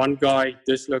helicopters. One guy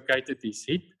dislocated his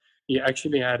hip. He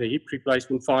actually had a hip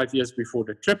replacement 5 years before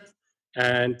the trip,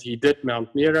 and he did Mount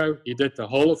Meru. He did the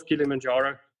whole of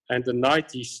Kilimanjaro, and the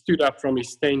night he stood up from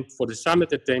his tent for the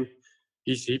summit attempt,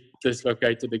 his hip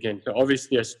dislocated again. So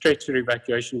obviously a stretcher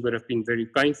evacuation would have been very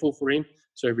painful for him,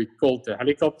 so we called the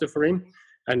helicopter for him.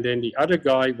 And then the other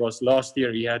guy was last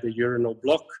year, he had a urinal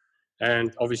block,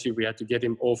 and obviously we had to get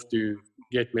him off to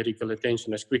get medical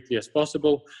attention as quickly as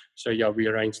possible. So yeah, we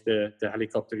arranged the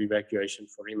helicopter evacuation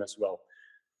for him as well.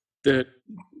 The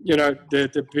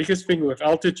biggest thing with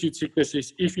altitude sickness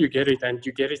is if you get it and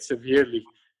you get it severely.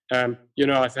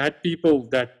 I've had people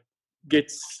that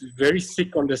get very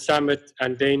sick on the summit,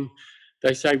 and then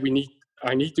they say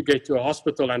I need to get to a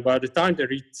hospital, and by the time they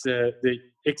reach the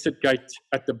exit gate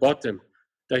at the bottom,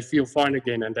 they feel fine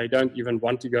again, and they don't even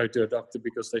want to go to a doctor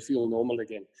because they feel normal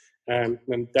again.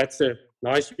 And that's a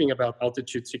nice thing about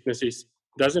altitude sickness is,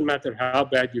 doesn't matter how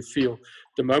bad you feel,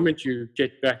 the moment you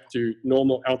get back to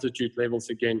normal altitude levels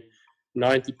again,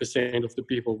 90% of the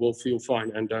people will feel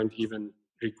fine and don't even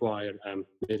require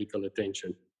medical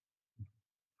attention.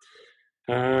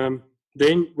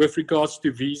 Then with regards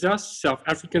to visas, South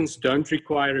Africans don't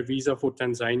require a visa for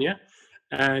Tanzania.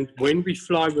 And when we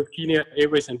fly with Kenya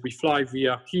Airways and we fly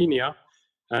via Kenya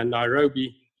and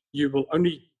Nairobi, you will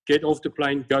only get off the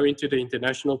plane, go into the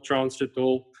international transit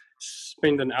hall,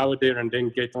 spend an hour there, and then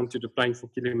get onto the plane for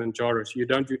Kilimanjaro. So you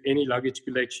don't do any luggage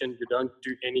collection, you don't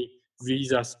do any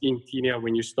visas in Kenya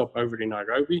when you stop over in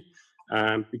Nairobi,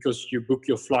 because you book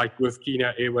your flight with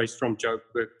Kenya Airways from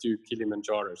Joburg to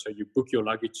Kilimanjaro. So you book your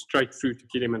luggage straight through to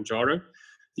Kilimanjaro.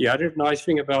 The other nice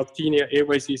thing about Kenya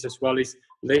Airways is as well is,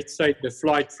 let's say the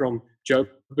flight from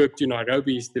Joburg to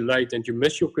Nairobi is delayed and you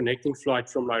miss your connecting flight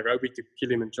from Nairobi to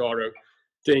Kilimanjaro,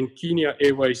 then Kenya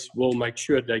Airways will make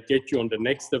sure they get you on the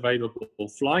next available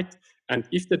flight. And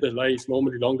if the delay is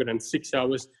normally longer than 6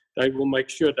 hours, they will make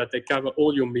sure that they cover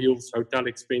all your meals, hotel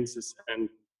expenses, and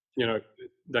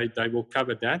they will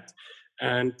cover that.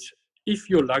 And if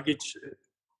your luggage,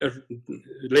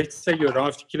 let's say you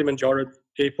arrive to Kilimanjaro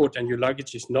airport and your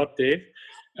luggage is not there,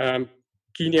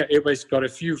 Kenya Airways got a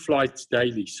few flights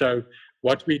daily. So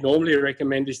what we normally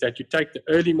recommend is that you take the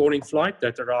early morning flight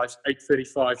that arrives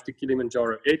 8:35 to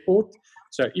Kilimanjaro airport.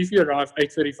 So if you arrive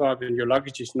 8:35 and your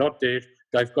luggage is not there,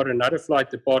 they've got another flight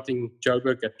departing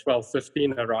Joburg at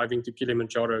 12:15, arriving to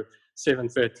Kilimanjaro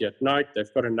 7:30 at night.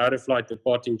 They've got another flight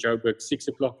departing Joburg 6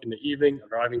 o'clock in the evening,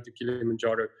 arriving to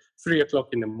Kilimanjaro 3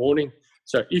 o'clock in the morning.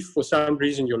 So if for some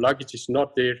reason your luggage is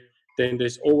not there, then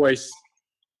there's always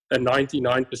a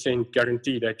 99%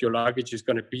 guarantee that your luggage is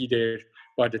going to be there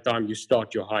by the time you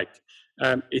start your hike.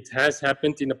 It has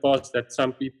happened in the past that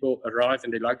some people arrive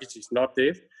and their luggage is not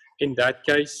there. In that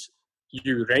case,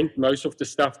 you rent most of the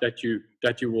stuff that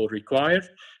you will require.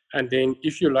 And then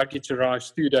if your luggage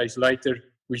arrives 2 days later,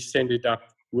 we send it up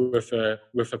with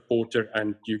a porter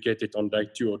and you get it on day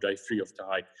 2 or day 3 of the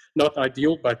hike. Not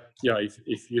ideal, but yeah,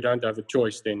 if you don't have a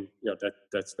choice, then yeah,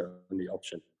 that's the only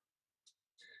option.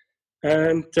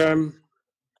 And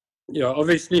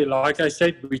obviously, like I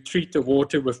said, we treat the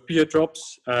water with peer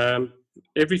drops.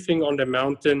 Everything on the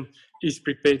mountain is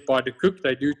prepared by the cook.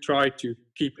 They do try to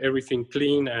keep everything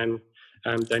clean, and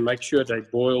they make sure they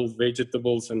boil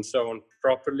vegetables and so on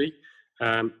properly.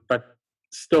 But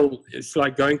still, it's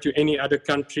like going to any other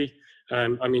country.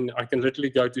 I can literally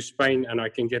go to Spain and I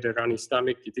can get a runny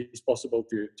stomach. It is possible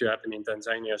to happen in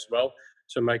Tanzania as well.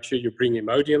 So make sure you bring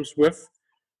Imodiums with.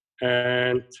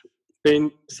 And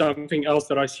then something else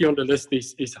that I see on the list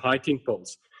is hiking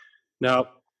poles. Now,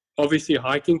 obviously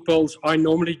hiking poles, I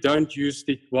normally don't use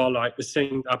it while I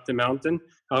ascend up the mountain.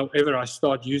 However, I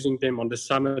start using them on the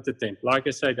summit attempt. Like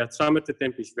I say, that summit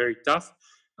attempt is very tough.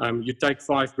 You take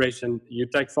 5 breaths and you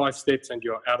take 5 steps and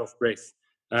you're out of breath.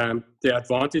 The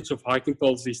advantage of hiking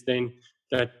poles is then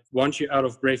that once you're out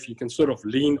of breath, you can sort of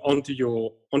lean onto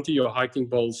your hiking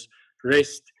poles,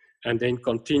 rest, and then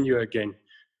continue again.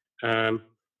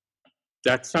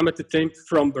 That summit attempt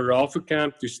from Barafu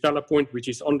Camp to Stella Point, which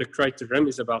is on the crater rim,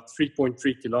 is about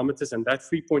 3.3 kilometers. And that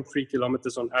 3.3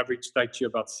 kilometers on average takes you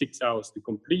about 6 hours to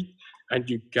complete. And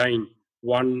you gain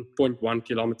 1.1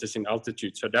 kilometers in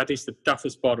altitude. So that is the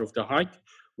toughest part of the hike.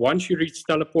 Once you reach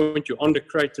Stella Point, you're on the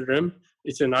crater rim.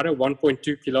 It's another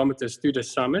 1.2 kilometers to the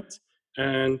summit.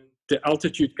 And the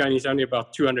altitude gain is only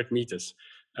about 200 meters.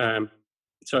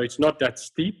 So it's not that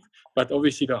steep. But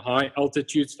obviously the high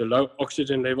altitudes, the low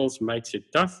oxygen levels makes it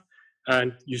tough,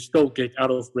 and you still get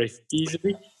out of breath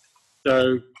easily.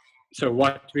 So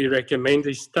what we recommend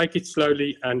is take it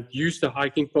slowly and use the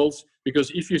hiking poles,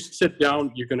 because if you sit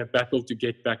down, you're going to battle to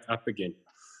get back up again.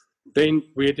 Then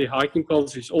where the hiking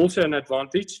poles is also an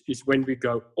advantage is when we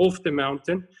go off the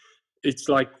mountain. It's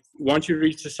like once you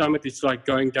reach the summit, it's like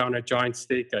going down a giant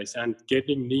staircase, and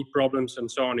getting knee problems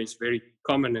and so on is very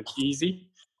common and easy.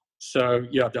 So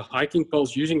yeah, the hiking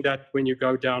poles, using that when you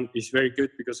go down is very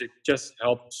good because it just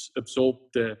helps absorb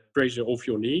the pressure off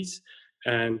your knees.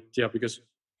 And yeah, because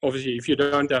obviously if you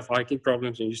don't have hiking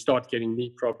problems and you start getting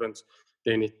knee problems,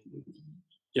 then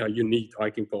you need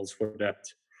hiking poles for that.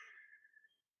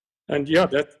 And yeah,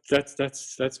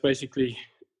 that's basically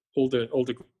all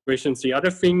the questions. The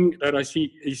other thing that I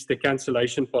see is the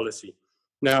cancellation policy.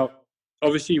 Now,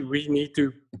 obviously, we need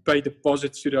to pay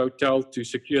deposits to the hotel to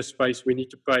secure space. We need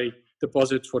to pay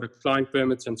deposits for the client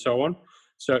permits and so on.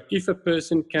 So if a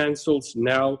person cancels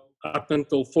now up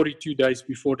until 42 days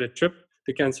before the trip,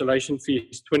 the cancellation fee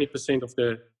is 20% of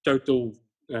the total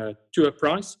tour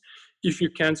price. If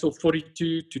you cancel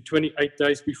 42 to 28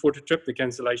 days before the trip, the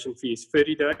cancellation fee is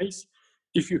 30 days.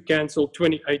 If you cancel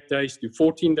 28 days to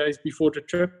 14 days before the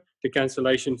trip, the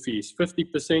cancellation fee is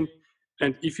 50%.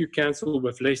 And if you cancel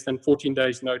with less than 14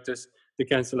 days notice, the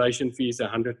cancellation fee is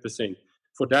 100%.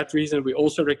 For that reason, we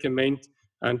also recommend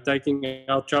taking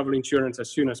out travel insurance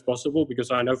as soon as possible, because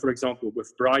I know, for example,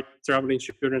 with Bright travel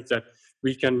insurance that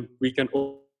we can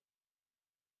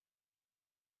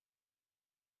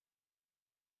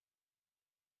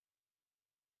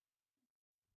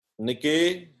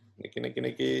Nikki.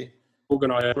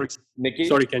 organize. Nikki?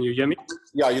 Sorry, can you hear me?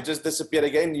 Yeah, you just disappeared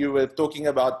again. You were talking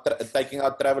about taking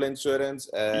out travel insurance.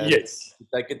 Yes.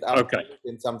 Take it out Okay.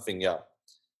 in something, yeah.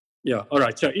 Yeah, all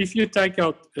right. So if you take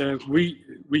out,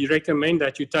 we recommend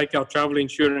that you take out travel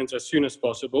insurance as soon as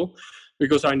possible,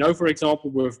 because I know, for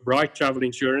example, with Bright travel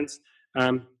insurance,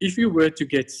 if you were to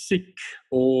get sick,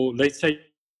 or let's say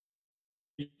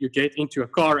you get into a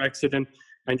car accident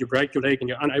and you break your leg and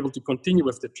you're unable to continue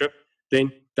with the trip,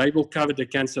 then they will cover the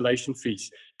cancellation fees.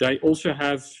 They also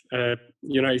have,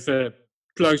 if a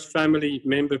close family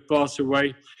member pass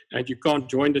away and you can't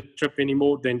join the trip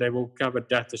anymore, then they will cover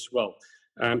that as well.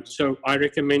 So I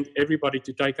recommend everybody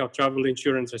to take out travel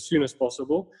insurance as soon as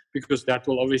possible, because that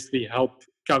will obviously help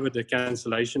cover the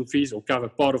cancellation fees, or cover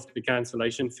part of the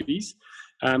cancellation fees.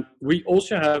 We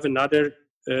also have another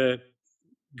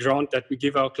grant that we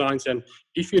give our clients, and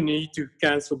if you need to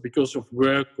cancel because of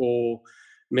work or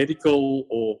medical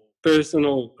or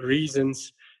personal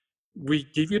reasons, we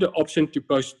give you the option to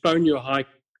postpone your hike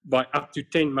by up to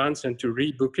 10 months and to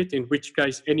rebook it, in which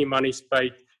case any monies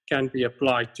paid can be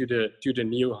applied to the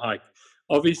new hike.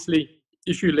 Obviously,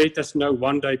 if you let us know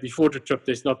one day before the trip,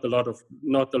 there's not a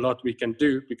lot we can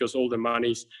do, because all the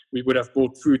monies, we would have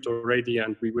bought food already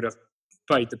and we would have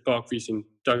paid the park fees in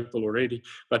total already.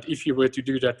 But if you were to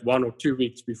do that 1 or 2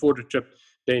 weeks before the trip,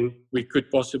 then we could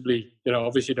possibly,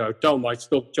 obviously the hotel might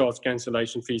still charge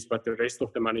cancellation fees, but the rest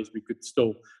of the monies we could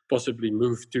still possibly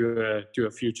move to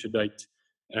a future date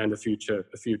and a future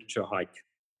hike.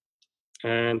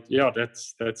 And yeah,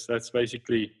 that's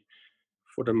basically,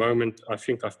 for the moment, I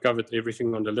think I've covered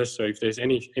everything on the list. So if there's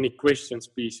any questions,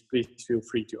 please feel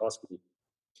free to ask me.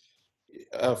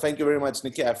 Thank you very much,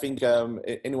 Nikki. I think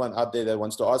anyone out there that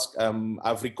wants to ask,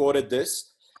 I've recorded this.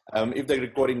 If the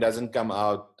recording doesn't come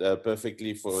out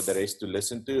perfectly for the rest to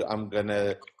listen to, I'm going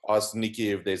to ask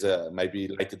Nikki if there's maybe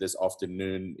later this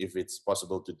afternoon, if it's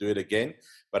possible to do it again.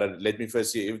 But let me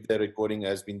first see if the recording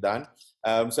has been done.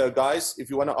 So guys, if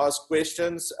you want to ask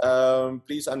questions,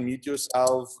 please unmute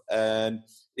yourself. And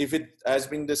if it has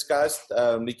been discussed,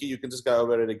 Nikki, you can just go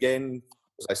over it again.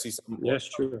 I see some. Yes,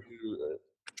 sure.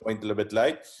 Joined a little bit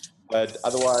late, but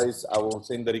otherwise I will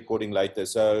send the recording later.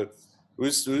 So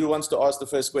who wants to ask the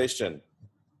first question?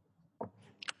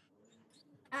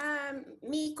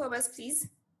 Me, Cobus, please.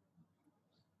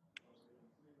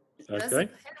 Okay. Hello,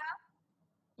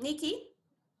 Nikki.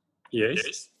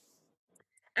 Yes.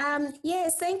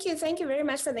 Yes, thank you. Thank you very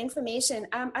much for the information.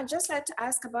 I'd just like to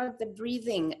ask about the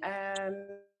breathing.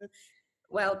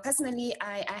 Well, personally,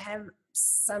 I have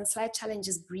some slight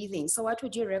challenges breathing. So what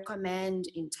would you recommend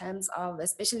in terms of,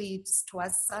 especially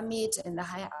towards summit and the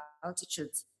higher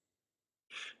altitudes?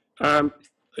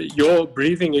 Your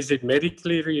breathing, is it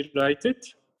medically related?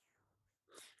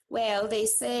 Well, they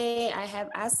say I have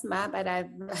asthma, but I've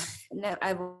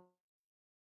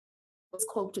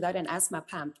coped without an asthma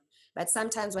pump. But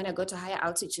sometimes when I go to higher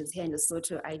altitudes here in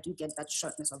Lesotho, I do get that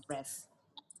shortness of breath.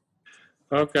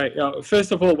 Okay.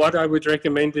 First of all, what I would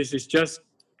recommend is just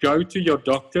go to your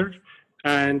doctor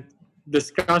and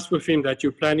discuss with him that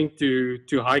you're planning to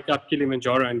hike up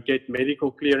Kilimanjaro and get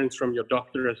medical clearance from your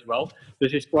doctor as well.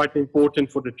 This is quite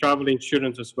important for the travel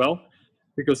insurance as well,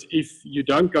 because if you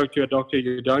don't go to a doctor,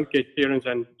 you don't get clearance,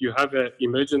 and you have an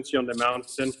emergency on the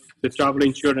mountain, the travel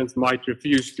insurance might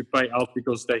refuse to pay out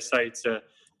because they say it's a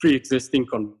pre-existing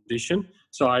condition.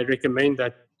 So I recommend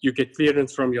that you get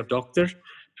clearance from your doctor,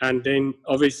 and then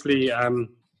obviously,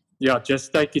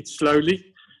 just take it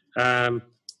slowly.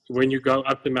 When you go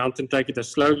up the mountain, take it as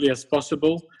slowly as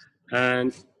possible.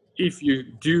 And if you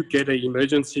do get an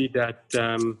emergency that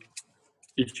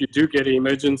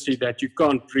you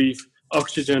can't breathe,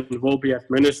 oxygen will be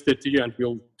administered to you, and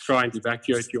we'll try and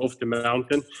evacuate you off the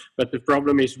mountain. But the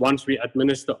problem is, once we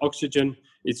administer oxygen,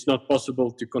 it's not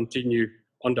possible to continue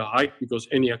on the hike, because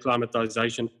any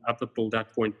acclimatization up until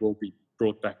that point will be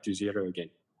brought back to zero again.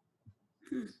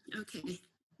 Okay.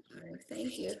 All right.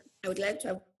 Thank you. I would like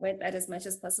to avoid that as much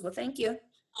as possible. Thank you.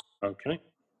 Okay.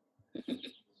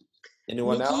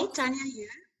 Anyone Nikki, else? Tanya here.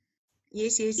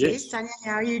 Yes. Tanya,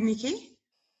 how are you, Nikki?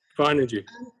 Fine, and you?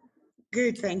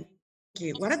 Good, thank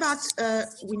you. What about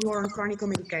when you are on chronic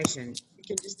medication? You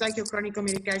can just take your chronic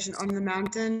medication on the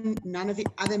mountain. None of the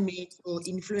other meds will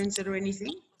influence it or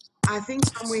anything. I think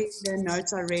somewhere in the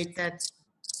notes I read that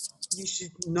you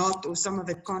should not, or some of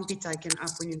it can't be taken up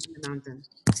when you're in the mountain.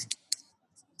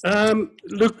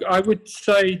 Look, I would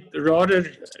say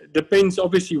rather depends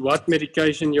obviously what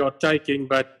medication you're taking,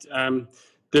 but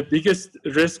the biggest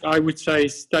risk I would say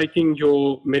is taking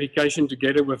your medication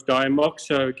together with Diamox.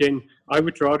 So again, I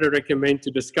would rather recommend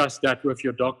to discuss that with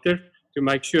your doctor to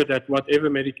make sure that whatever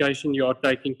medication you are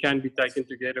taking can be taken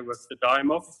together with the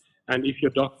Diamox. And if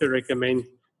your doctor recommends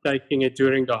taking it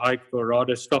during the hike, or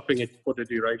rather stopping it for the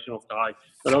duration of the hike.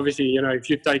 But obviously, if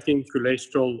you're taking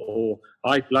cholesterol or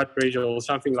high blood pressure or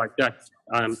something like that,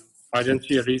 I don't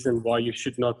see a reason why you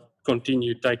should not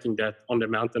continue taking that on the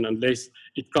mountain, unless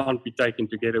it can't be taken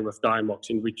together with Diamox,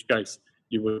 in which case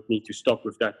you would need to stop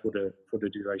with that for the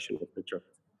duration of the trip.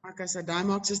 Okay, so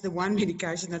Diamox is the one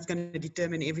medication that's going to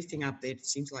determine everything up there, it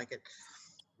seems like it.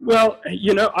 Well,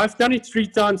 I've done it 3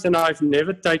 times and I've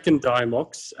never taken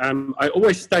Diamox. I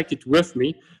always take it with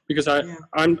me because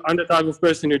I'm the type of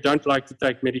person who don't like to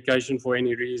take medication for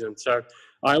any reason. So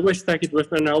I always take it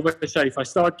with me, and I always say if I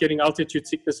start getting altitude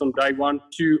sickness on day 1,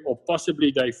 2, or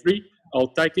possibly day 3, I'll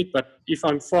take it. But if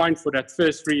I'm fine for that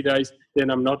first 3 days, then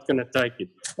I'm not going to take it.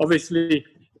 Obviously,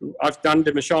 I've done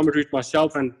the Mashama route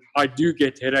myself, and I do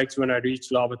get headaches when I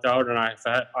reach Lava Tower, and I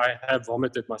have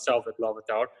vomited myself at Lava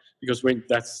Tower, because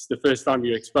that's the first time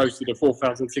you're exposed to the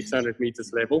 4,600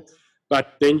 meters level.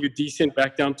 But then you descend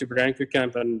back down to Branco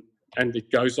Camp, and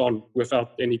it goes on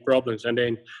without any problems. And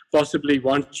then possibly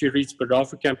once you reach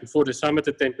Barafa Camp before the summit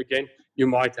attempt again, you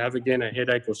might have again a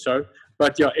headache or so.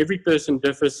 But yeah, every person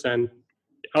differs, and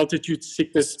altitude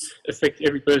sickness affects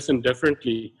every person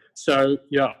differently. So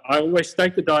yeah, I always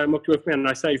take the Diamox with me, and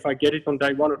I say if I get it on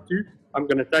day 1 or 2, I'm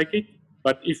going to take it.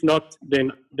 But if not,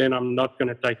 then I'm not going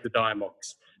to take the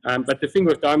Diamox. But the thing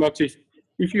with Diamox is,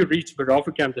 if you reach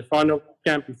Barafa Camp, the final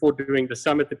camp before doing the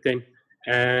summit attempt,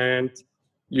 and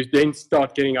you then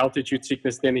start getting altitude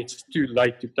sickness, then it's too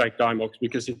late to take Diamox,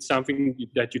 because it's something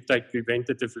that you take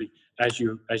preventatively as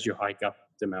you hike up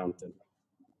the mountain.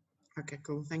 Okay,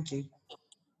 cool. Thank you.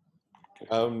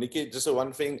 Nikki, just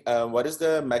one thing. What is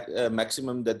the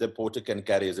maximum that the porter can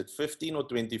carry? Is it 15 or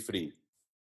 23?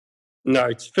 No,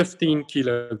 it's 15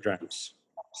 kilograms.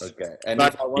 Okay. And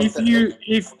but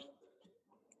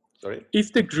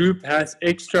if the group has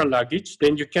extra luggage,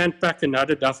 then you can pack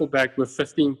another duffel bag with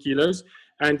 15 kilos,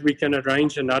 and we can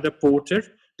arrange another porter.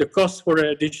 The cost for an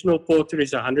additional porter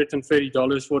is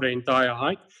 $130 for the entire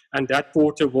hike, and that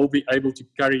porter will be able to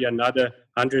carry another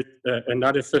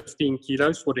 15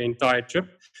 kilos for the entire trip.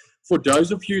 For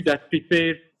those of you that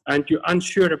prepare and you're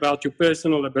unsure about your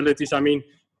personal abilities, I mean,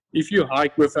 if you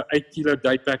hike with an 8-kilo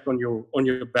day pack on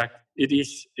your back,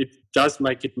 it does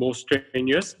make it more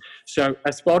strenuous. So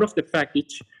as part of the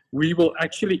package, we will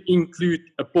actually include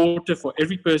a porter for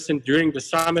every person during the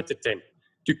summit attempt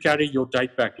to carry your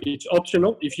date pack. It's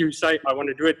optional. If you say, I want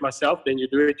to do it myself, then you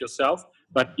do it yourself.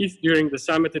 But if during the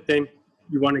summit attempt,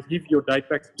 you want to give your date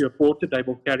pack to a porter, they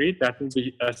will carry it. That will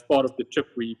be as part of the trip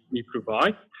we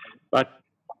provide. But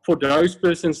for those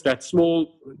persons that's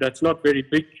small, that's not very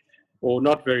big or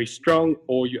not very strong,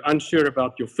 or you're unsure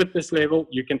about your fitness level,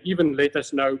 you can even let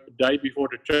us know the day before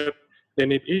the trip.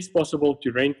 Then it is possible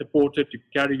to rent a porter to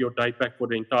carry your date pack for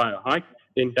the entire hike.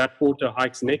 Then that porter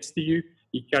hikes next to you.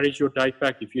 He carries your date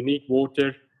pack. If you need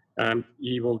water,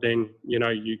 he will then,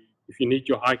 if you need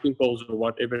your hiking poles or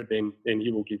whatever, then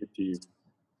he will give it to you.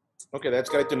 Okay, that's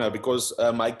great to know, because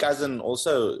my cousin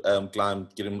also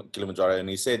climbed Kilimanjaro, and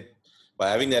he said by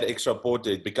having that extra porter,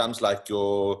 it becomes like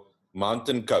your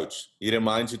mountain coach. He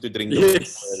reminds you to drink your water.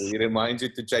 He reminds you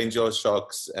to change your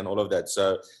shocks and all of that.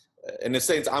 So in a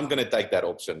sense, I'm going to take that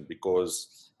option,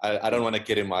 because I don't want to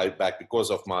carry my back because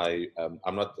of my, I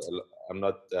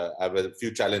have a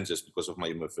few challenges because of my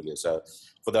hemophilia. So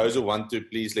for those who want to,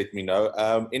 please let me know.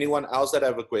 Anyone else that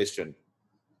have a question?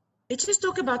 Let's just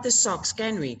talk about the socks,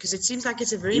 can we? Because it seems like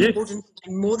it's a very important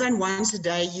thing. More than once a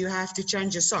day, you have to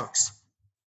change your socks.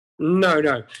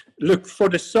 No. Look, for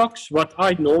the socks, what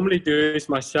I normally do is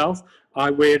myself, I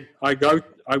wear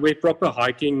proper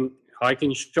hiking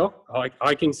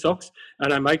socks,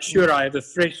 and I make sure I have a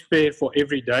fresh pair for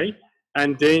every day.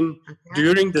 And then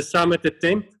during the summit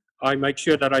attempt, I make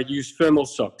sure that I use thermal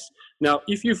socks. Now,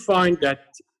 if you find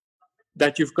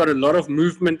that you've got a lot of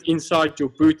movement inside your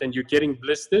boot and you're getting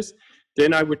blisters,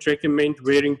 then I would recommend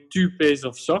wearing 2 pairs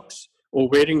of socks, or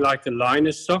wearing like a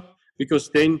Linus sock, because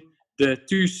then the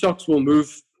 2 socks will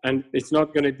move and it's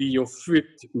not going to be your foot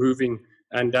moving,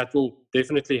 and that will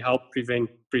definitely help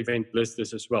prevent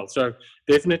blisters as well. So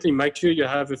definitely make sure you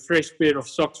have a fresh pair of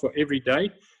socks for every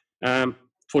day,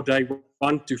 for day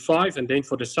 1 to 5, and then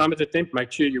for the summit attempt,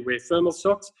 make sure you wear thermal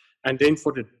socks. And then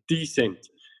for the descent,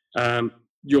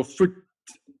 your foot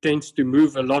tends to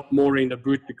move a lot more in the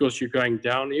boot because you're going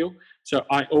downhill. So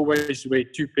I always wear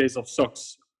 2 pairs of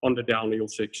socks on the downhill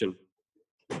section,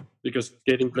 because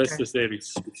getting blisters there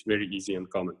is very easy and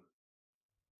common.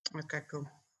 Okay, cool.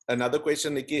 Another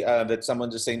question, Nikki, that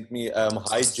someone just sent me,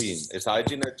 hygiene. Is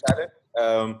hygiene a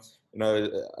challenge,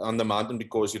 on the mountain,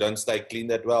 because you don't stay clean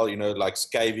that well, like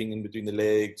scaving in between the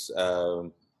legs?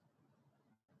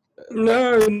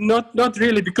 No, not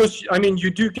really, because, you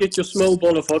do get your small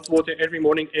bowl of hot water every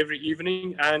morning, every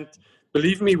evening, and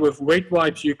believe me, with wet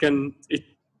wipes, you can...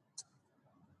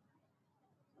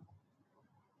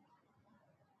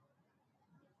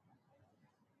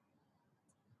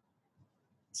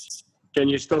 Can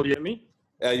you still hear me?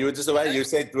 You were just away. You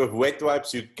said with wet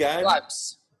wipes you can.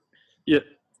 Wipes.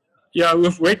 Yeah.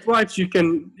 With wet wipes you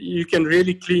can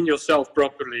really clean yourself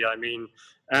properly.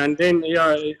 And then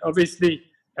obviously,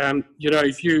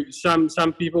 if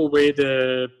some people wear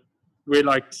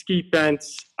like ski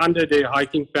pants under their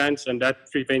hiking pants, and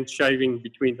that prevents shaving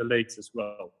between the legs as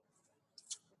well.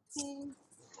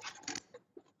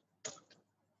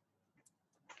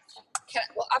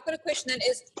 Well, I've got a question then,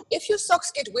 is if your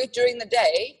socks get wet during the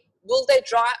day, will they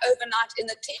dry overnight in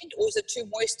the tent, or is it too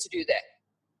moist to do that?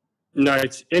 No,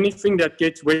 it's anything that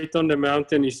gets wet on the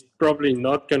mountain is probably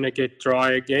not going to get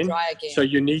dry again. So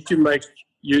you need to make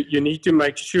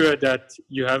sure that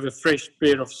you have a fresh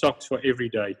pair of socks for every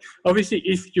day. Obviously,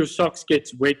 if your socks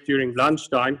gets wet during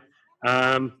lunchtime,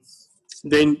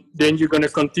 then you're going to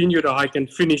continue the hike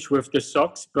and finish with the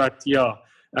socks. But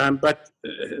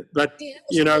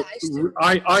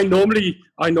I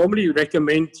normally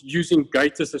recommend using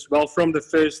gaiters as well from the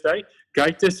first day.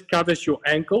 Gaiters covers your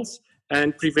ankles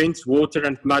and prevents water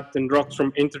and mud and rocks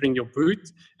from entering your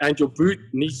boot. And your boot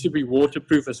needs to be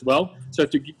waterproof as well. So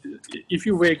if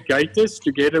you wear gaiters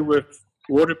together with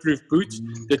waterproof boots,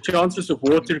 the chances of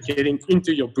water getting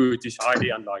into your boot is highly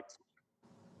unlikely.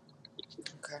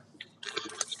 Okay.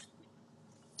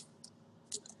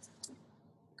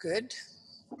 Good.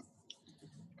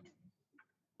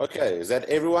 Okay, is that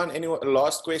everyone? Any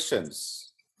last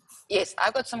questions? Yes,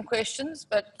 I've got some questions,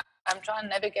 but I'm trying to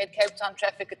navigate Cape Town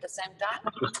traffic at the same time.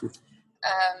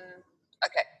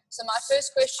 Okay, so my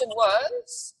first question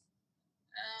was,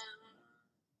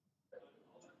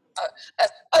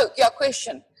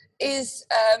 question is,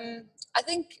 I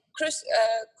think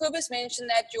Kobus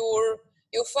mentioned that your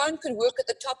phone could work at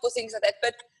the top or things like that,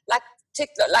 but like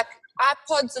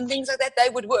iPods and things like that, they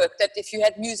would work, that if you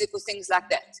had music or things like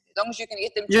that. As long as you can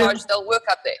get them charged, they'll work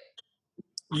up there.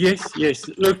 Yes.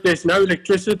 Look, there's no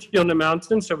electricity on the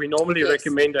mountain, so we normally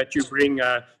recommend that you bring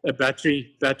a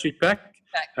battery pack.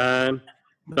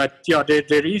 But yeah,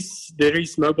 there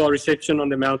is mobile reception on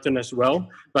the mountain as well.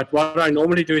 But what I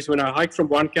normally do is when I hike from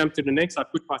one camp to the next, I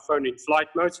put my phone in flight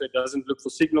mode so it doesn't look for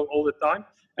signal all the time.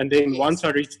 And then once I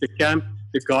reach the camp,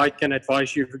 the guide can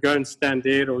advise you if you go and stand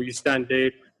there or you stand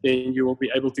there, then you will be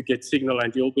able to get signal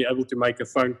and you'll be able to make a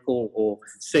phone call or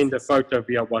send a photo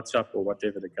via WhatsApp or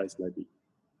whatever the case may be.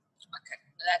 Okay,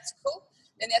 that's cool.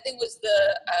 Then the other thing was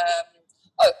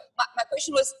my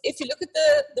question was, if you look at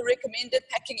the recommended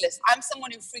packing list, I'm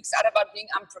someone who freaks out about being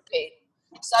unprepared.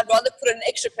 So I'd rather put an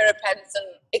extra pair of pants and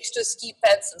extra ski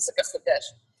pants and sulke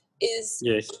goeders. Is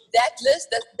that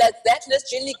list, that list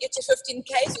generally gets you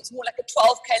 15K, so it's more like a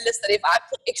 12K list that if I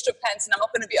put extra pants and I'm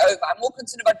not going to be over, I'm more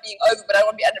concerned about being over, but I don't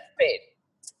want to be underprepared.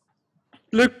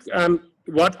 Look,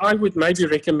 what I would maybe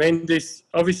recommend is,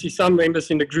 obviously some members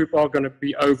in the group are going to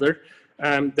be over,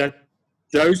 that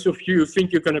those of you who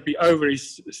think you're going to be over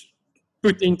is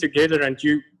put in together and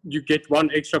you get one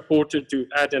extra porter to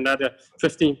add another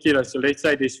 15 kilos. So let's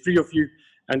say there's 3 of you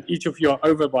and each of you are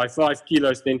over by 5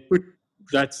 kilos, then put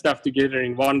that stuff together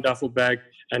in one duffel bag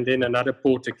and then another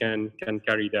porter can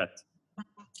carry that.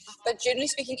 But generally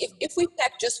speaking, if we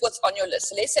pack just what's on your list,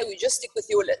 so let's say we just stick with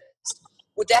your list,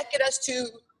 would that get us to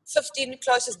 15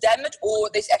 closest damage, or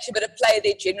there's actually a bit of play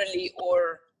there generally,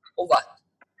 or what?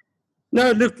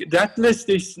 No, look, that list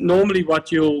is normally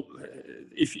what you'll,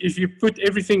 if you put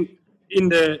everything in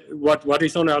the what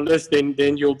is on our list,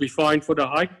 then you'll be fine for the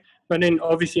hike. But then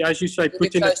obviously, as you say,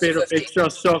 put in a pair of extra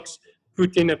socks,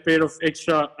 put in a pair of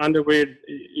extra underwear,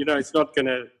 it's not going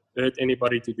to hurt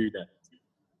anybody to do that.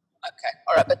 Okay,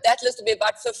 all right, but that list will be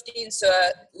about 15, so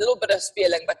a little bit of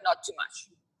spilling, but not too much.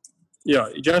 Yeah,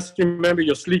 just remember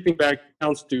your sleeping bag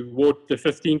counts toward the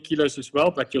 15 kilos as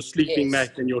well, but your sleeping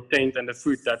mat and your tent and the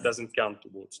food, that doesn't count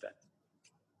towards that.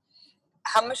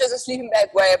 How much does a sleeping bag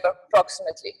weigh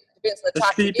approximately? Depends on the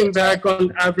type. A sleeping bag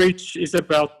on average is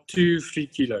about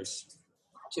 2-3 kilos.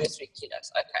 2 or 3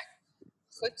 kilos, okay.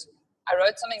 Good. I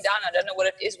wrote something down. I don't know what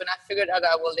it is. When I figure it out,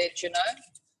 I will let you know.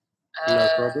 No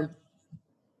problem.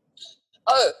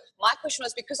 Oh, my question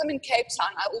was, because I'm in Cape Town,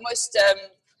 I almost,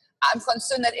 I'm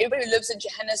concerned that everybody who lives in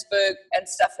Johannesburg and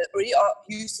stuff that already are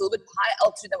used to a little bit higher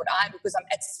altitude than what I am, because I'm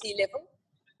at sea level.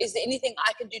 Is there anything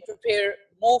I can do to prepare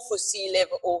more for sea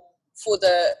level, or for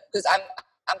because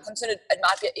I'm concerned it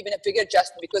might be even a bigger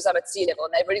adjustment because I'm at sea level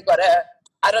and they've already got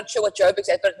I'm not sure what Joburg's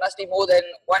at, but it must be more than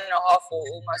 1.5 or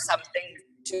almost something,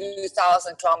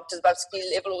 2,000 kilometers above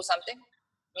sea level or something,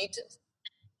 meters.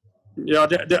 Yeah,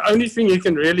 the only thing you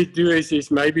can really do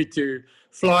is maybe to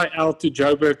fly out to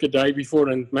Joburg a day before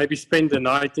and maybe spend the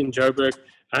night in Joburg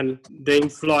and then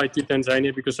fly to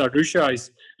Tanzania, because Arusha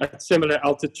is at similar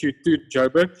altitude to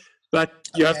Joburg. But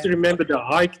you have to remember the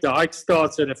hike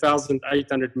starts at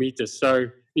 1,800 meters. So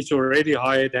it's already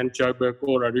higher than Joburg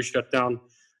or Arusha town.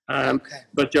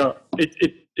 But yeah,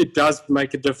 it does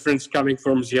make a difference coming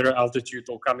from 0 altitude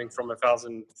or coming from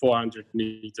 1,400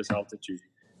 meters altitude.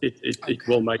 It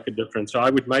will make a difference. So I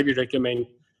would maybe recommend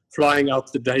flying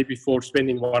out the day before,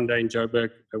 spending one day in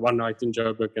Joburg, one night in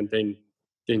Joburg, and then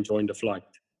join the flight.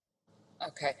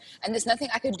 Okay. And there's nothing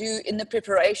I could do in the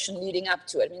preparation leading up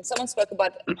to it. I mean, someone spoke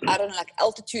about, I don't know, like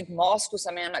altitude mask or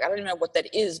something. I'm like, I don't even know what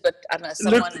that is, but I don't know.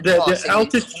 Someone Look,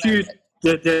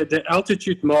 the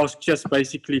altitude mask just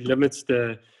basically limits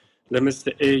the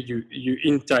air you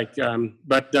intake.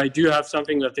 But they do have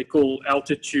something that they call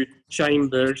altitude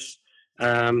chambers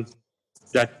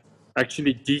that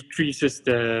actually decreases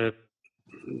the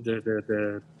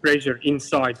pressure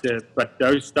inside but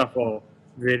those stuff are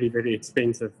very, very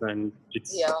expensive, and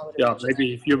it's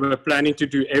maybe if you were planning to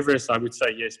do Everest, I would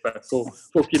say yes, but for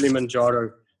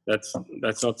Kilimanjaro, that's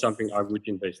not something I would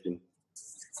invest in.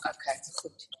 Okay,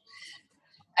 good.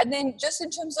 And then just in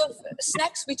terms of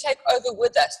snacks we take over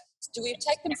with us, do we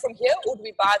take them from here or do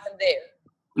we buy them there?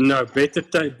 No,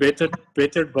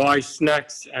 better buy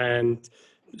snacks and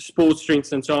sports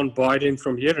drinks and so on, buy them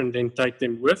from here and then take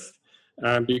them with.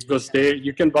 Because there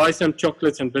you can buy some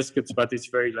chocolates and biscuits, but it's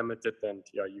very limited, and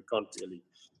you can't really.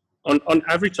 On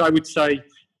average, I would say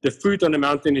the food on the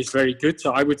mountain is very good.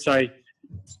 So I would say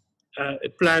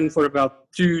plan for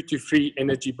about 2 to 3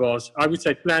 energy bars. I would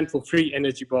say plan for 3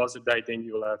 energy bars a day, then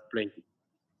you'll have plenty.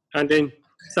 And then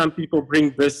some people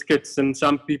bring biscuits, and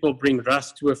some people bring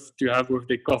rusk to have with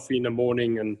their coffee in the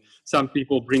morning, and some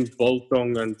people bring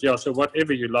biltong, and so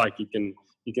whatever you like, you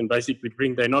can basically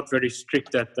bring. They're not very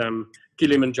strict at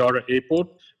Kilimanjaro Airport.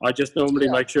 I just normally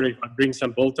make sure if I bring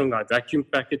some biltong, I vacuum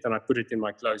pack it and I put it in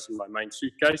my clothes in my main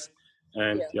suitcase.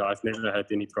 And I've never had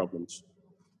any problems.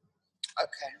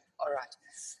 Okay, all right.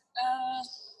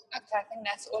 Okay, I think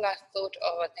that's all I thought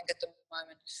of, I think, at the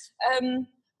moment.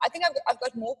 I think I've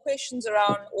got more questions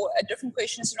around, or different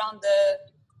questions around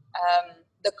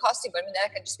the costing, but I mean, that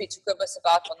I can just speak to Kobus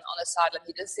about on the sideline.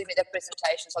 He did send me that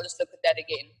presentation, so I'll just look at that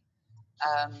again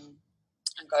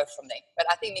and go from there. But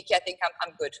I think, Nikki,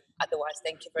 I'm good. Otherwise,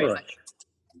 thank you very much.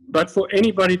 But for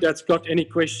anybody that's got any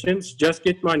questions, just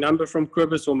get my number from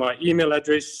Kobus or my email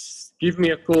address. Give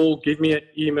me a call, give me an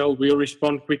email. We'll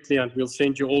respond quickly and we'll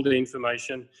send you all the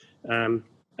information. And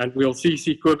we'll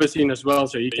CC Kobus in as well,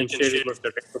 so he can share it with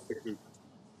the rest of the group.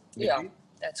 Yeah,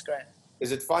 that's great.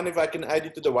 Is it fine if I can add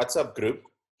you to the WhatsApp group?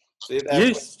 So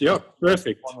yes, yeah,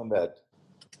 perfect. On that.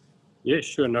 Yes,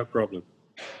 sure, no problem.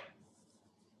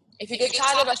 If you get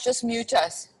tired of us, just mute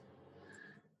us.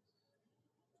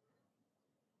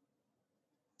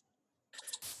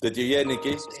 Did you hear,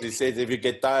 Nikki? She said if you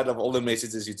get tired of all the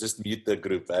messages, you just mute the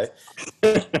group, eh?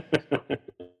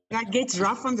 That gets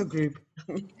rough on the group.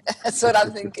 That's what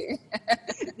I'm thinking.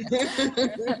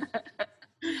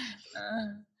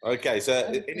 Okay, so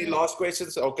any last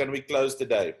questions or can we close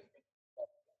today?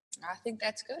 I think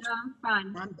that's good. No, I'm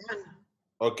fine. I'm done.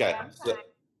 Okay, so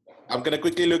I'm going to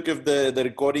quickly look at the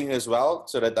recording as well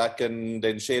so that I can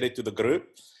then share it to the group.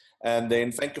 And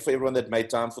then thank you for everyone that made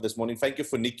time for this morning. Thank you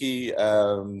for Nikki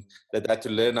that had to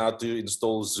learn how to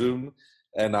install Zoom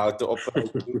and how to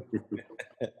operate.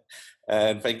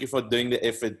 And thank you for doing the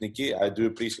effort, Nikki. I do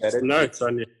appreciate it. No, it's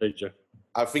only a pleasure.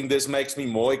 I think this makes me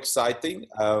more exciting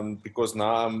because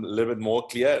now I'm a little bit more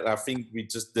clear. I think we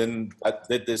just did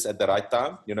this at the right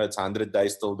time. You know, it's 100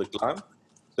 days till the climb.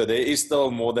 So there is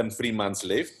still more than 3 months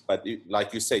left. But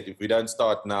like you said, if we don't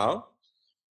start now,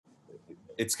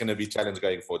 it's going to be a challenge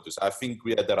going forward. So I think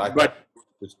we are at the right time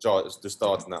to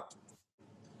start now.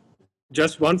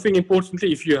 Just one thing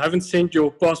importantly, if you haven't sent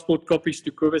your passport copies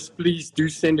to Kobus, please do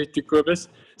send it to Kobus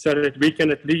so that we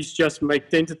can at least just make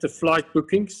tentative flight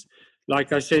bookings.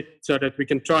 Like I said, so that we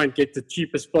can try and get the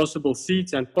cheapest possible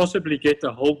seats and possibly get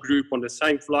the whole group on the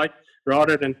same flight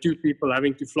rather than 2 people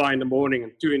having to fly in the morning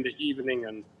and 2 in the evening.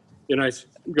 And, you know, it's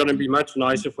going to be much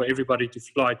nicer for everybody to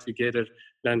fly together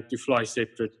than to fly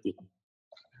separately.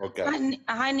 Okay.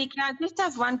 Hi, Nikki. I just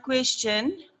have one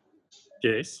question.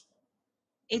 Yes.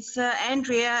 It's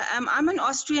Andrea. I'm an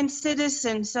Austrian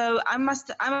citizen, so I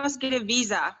must get a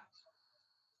visa.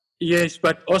 Yes,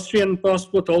 but Austrian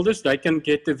passport holders, they can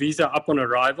get the visa up on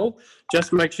arrival.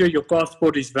 Just make sure your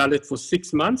passport is valid for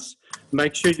 6 months.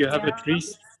 Make sure you have at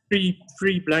least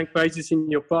three blank pages in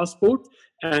your passport,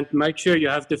 and make sure you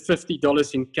have the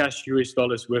 $50 in cash US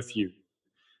dollars with you.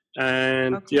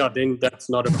 And yeah, then that's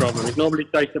not a problem. It normally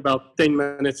takes about 10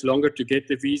 minutes longer to get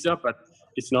the visa, but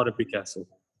it's not a big hassle.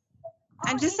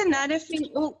 And just another thing,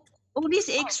 all this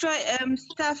extra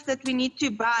stuff that we need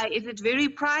to buy, is it very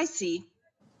pricey?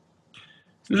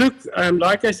 Look,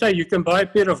 like I say, you can buy a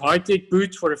pair of high-tech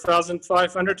boots for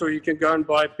 $1,500, or you can go and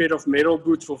buy a pair of metal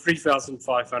boots for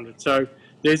 $3,500. So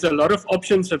there's a lot of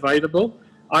options available.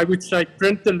 I would say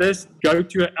print the list, go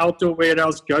to an outdoor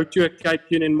warehouse, go to a Cape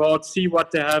Union Mart, see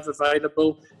what they have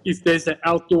available. If there's an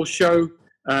outdoor show,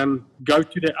 go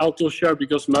to the outdoor show,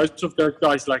 because most of those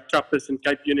guys like Trappers and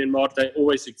Cape Union Mart, they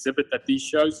always exhibit at these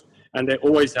shows and they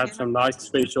always have some nice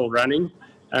special running.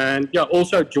 And yeah,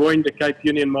 also join the Cape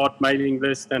Union Mart mailing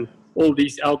list and all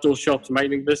these outdoor shops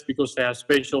mailing list, because they have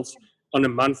specials on a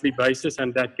monthly basis,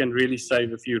 and that can really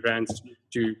save a few rands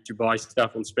to buy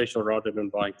stuff on special rather than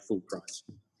buying full price.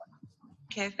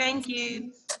 Okay, thank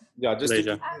you. Yeah, just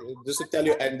to tell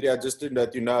you, Andrea, just to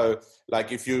let you know,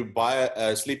 like if you buy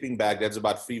a sleeping bag, that's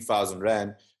about 3,000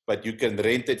 Rand, but you can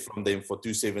rent it from them for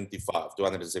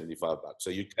 275 bucks. So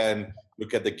you can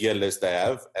look at the gear list they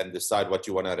have and decide what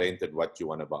you want to rent and what you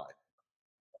want to buy.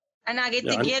 And I get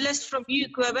the gear list from you,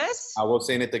 Kobus? I will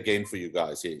send it again for you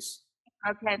guys, yes.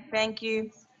 Okay, thank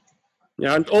you.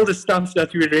 Yeah, and all the stuff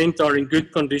that we rent are in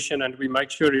good condition, and we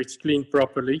make sure it's cleaned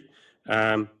properly.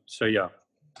 So yeah.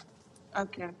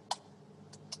 Okay.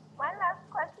 One last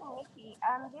question, Nikki.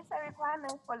 These are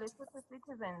requirements for Lesotho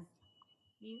citizens,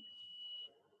 please.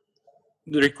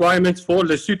 The requirements for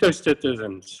Lesotho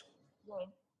citizens. Yes.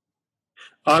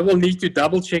 I will need to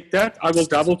double check that. I will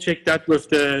double check that with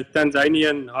the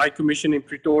Tanzanian High Commission in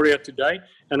Pretoria today,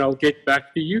 and I'll get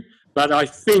back to you. But I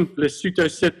think Lesotho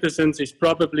citizens is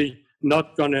probably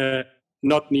not gonna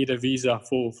need a visa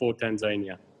for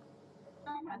Tanzania.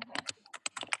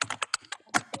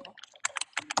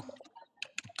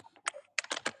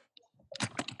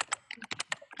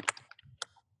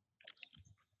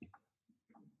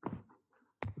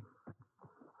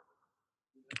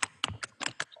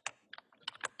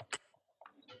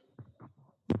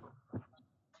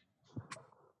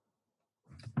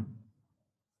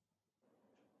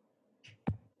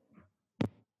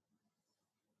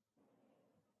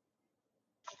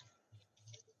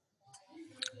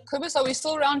 Cobus, are we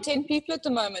still around 10 people at the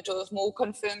moment, or is more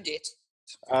confirmed yet?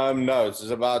 No, it's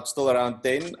about still around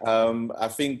 10. I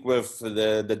think with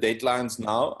the deadlines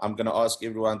now, I'm going to ask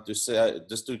everyone to say,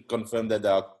 just to confirm that they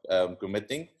are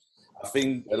committing. I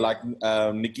think, like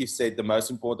Nikki said, the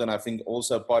most important, I think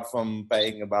also apart from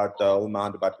paying about the whole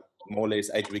amount, about more or less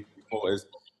 8 weeks before, is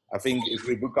I think if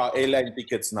we book our airline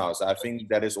tickets now, so I think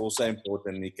that is also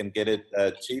important. We can get it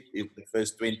cheap if the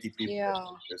first 20 people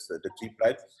is the cheap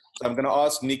rate. So I'm going to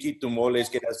ask Nikki to more or less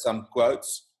get us some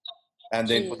quotes. And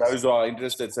then for those who are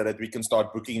interested, so that we can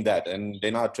start booking that. And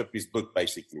then our trip is booked,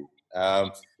 basically.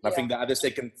 I think the other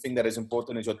second thing that is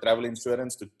important is your travel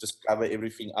insurance, to just cover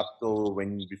everything up till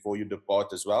before you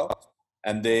depart as well.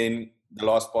 And then the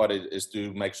last part is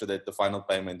to make sure that the final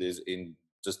payment is in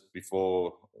just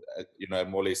before,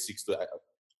 more or less 6 to,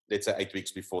 let's say 8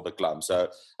 weeks before the climb. So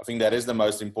I think that is the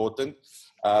most important.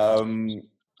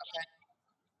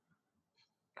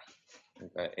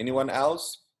 Okay. Anyone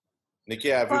else?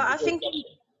 Nikki, I think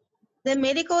the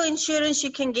medical insurance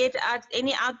you can get at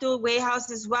any outdoor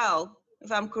warehouse as well,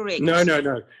 if I'm correct. No.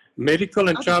 Medical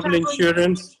and travel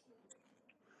insurance.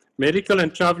 Medical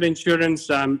and travel insurance,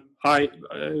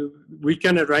 we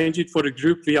can arrange it for a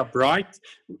group via Bright.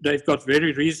 They've got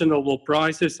very reasonable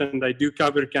prices, and they do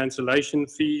cover cancellation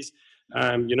fees.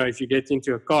 If you get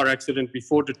into a car accident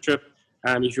before the trip,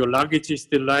 if your luggage is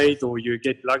delayed or you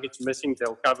get luggage missing,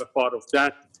 they'll cover part of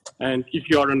that. And if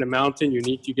you are on a mountain, you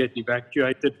need to get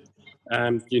evacuated,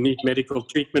 you need medical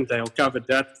treatment, they'll cover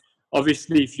that.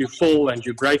 Obviously, if you fall and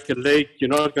you break a leg, you're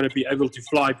not going to be able to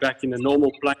fly back in a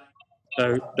normal plane.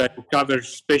 So they will cover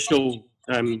special,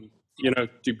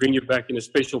 to bring you back in a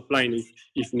special plane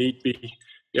if need be.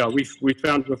 Yeah, we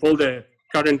found with all the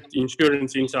current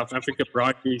insurance in South Africa,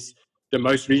 Bright is the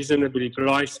most reasonably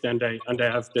priced, and they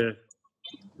have the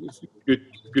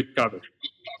good cover.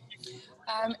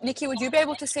 Nikki, would you be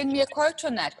able to send me a quote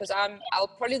on that? Because I'll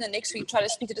probably in the next week try to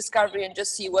speak to Discovery and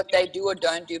just see what they do or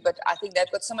don't do. But I think they've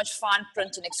got so much fine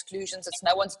print and exclusions, it's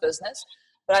no one's business.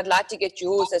 But I'd like to get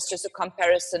yours as just a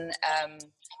comparison.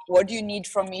 What do you need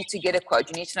from me to get a quote?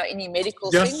 Do you need to know any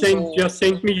medical things? Just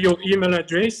send me your email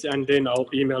address, and then I'll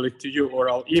email it to you, or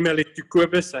I'll email it to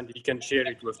Cobus, and he can share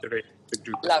it with the rest of the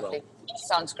group. Lovely.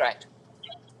 Sounds great.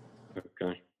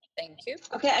 Okay. Thank you.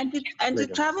 Okay, and the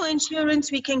travel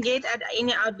insurance we can get at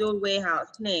any outdoor warehouse,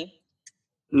 No.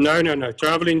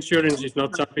 Travel insurance is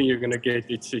not something you're going to get.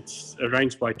 It's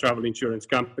arranged by travel insurance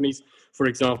companies, for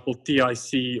example,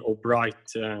 TIC or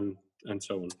Bright, and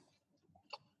so on.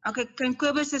 Okay, can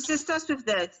Cobus assist us with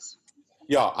that?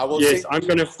 Yeah, I will. Yes, I'm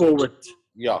going to forward.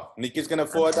 Yeah, Nikki's going to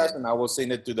forward that, and I will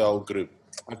send it to the whole group.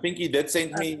 I think he did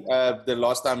send me the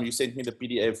last time you sent me the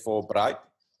PDF for Bright.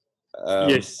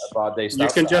 Yes, about their stuff.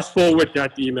 You can just forward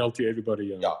that email to everybody.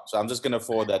 Yeah, so I'm just going to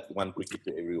forward that one quickly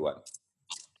to everyone.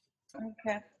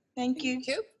 Okay, thank you.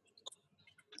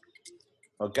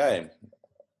 Okay,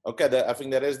 I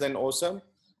think that is then awesome.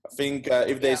 I think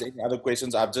if there's any other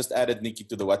questions, I've just added Nikki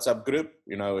to the WhatsApp group,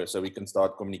 so we can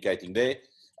start communicating there.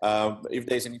 If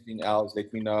there's anything else,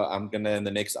 let me know. I'm going to, in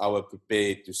the next hour,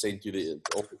 prepare to send you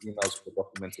all the emails for the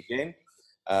documents again.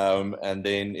 And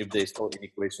then if there's still any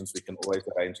questions, we can always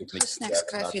arrange with Nikki.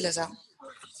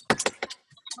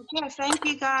 Okay, thank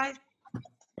you, guys.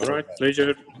 All right,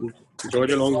 pleasure. Enjoy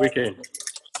the long weekend.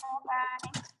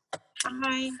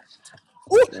 Bye.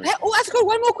 Oh, I've got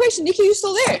one more question. Nikki, you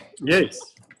still there? Yes.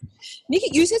 Nikki,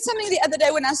 you said something the other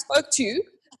day when I spoke to you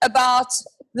about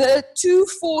the 2,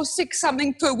 4, 6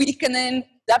 something per week, and then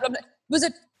blah, blah, blah. Was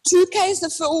it 2Ks the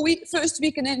first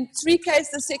week, and then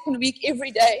 3Ks the second week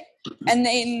every day, and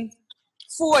then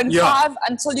 4 and 5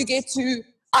 until you get to?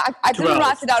 I didn't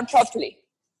write it down properly.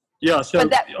 Yeah, so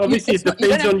obviously it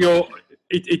depends on your.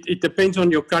 It depends on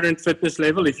your current fitness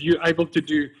level. If you're able to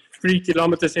do 3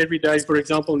 kilometers every day, for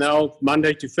example, now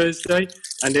Monday to Thursday,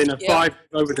 and then a 5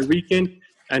 over the weekend,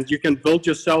 and you can build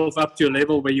yourself up to a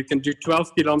level where you can do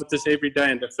 12 kilometers every day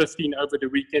and a 15 over the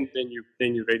weekend, then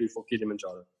you're ready for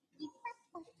Kilimanjaro.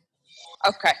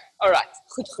 Okay, all right,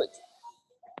 good.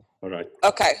 All right.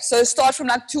 Okay, so start from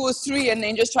like 2 or 3, and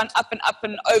then just run up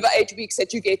and over 8 weeks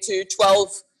that you get to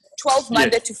 12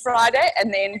 Monday to Friday,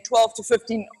 and then 12 to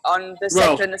 15 on the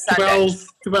Saturday and the Sunday.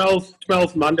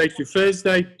 12 Monday to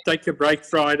Thursday, take a break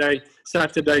Friday,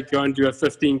 Saturday, go and do a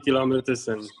 15 kilometers,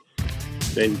 and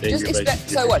then just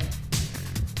so what?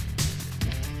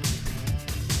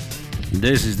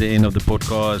 This is the end of the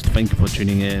podcast. Thank you for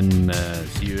tuning in.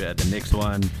 See you at the next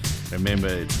one. Remember,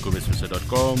 it's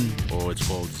kobusvisser.com, or it's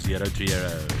called 0 to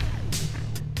Hero.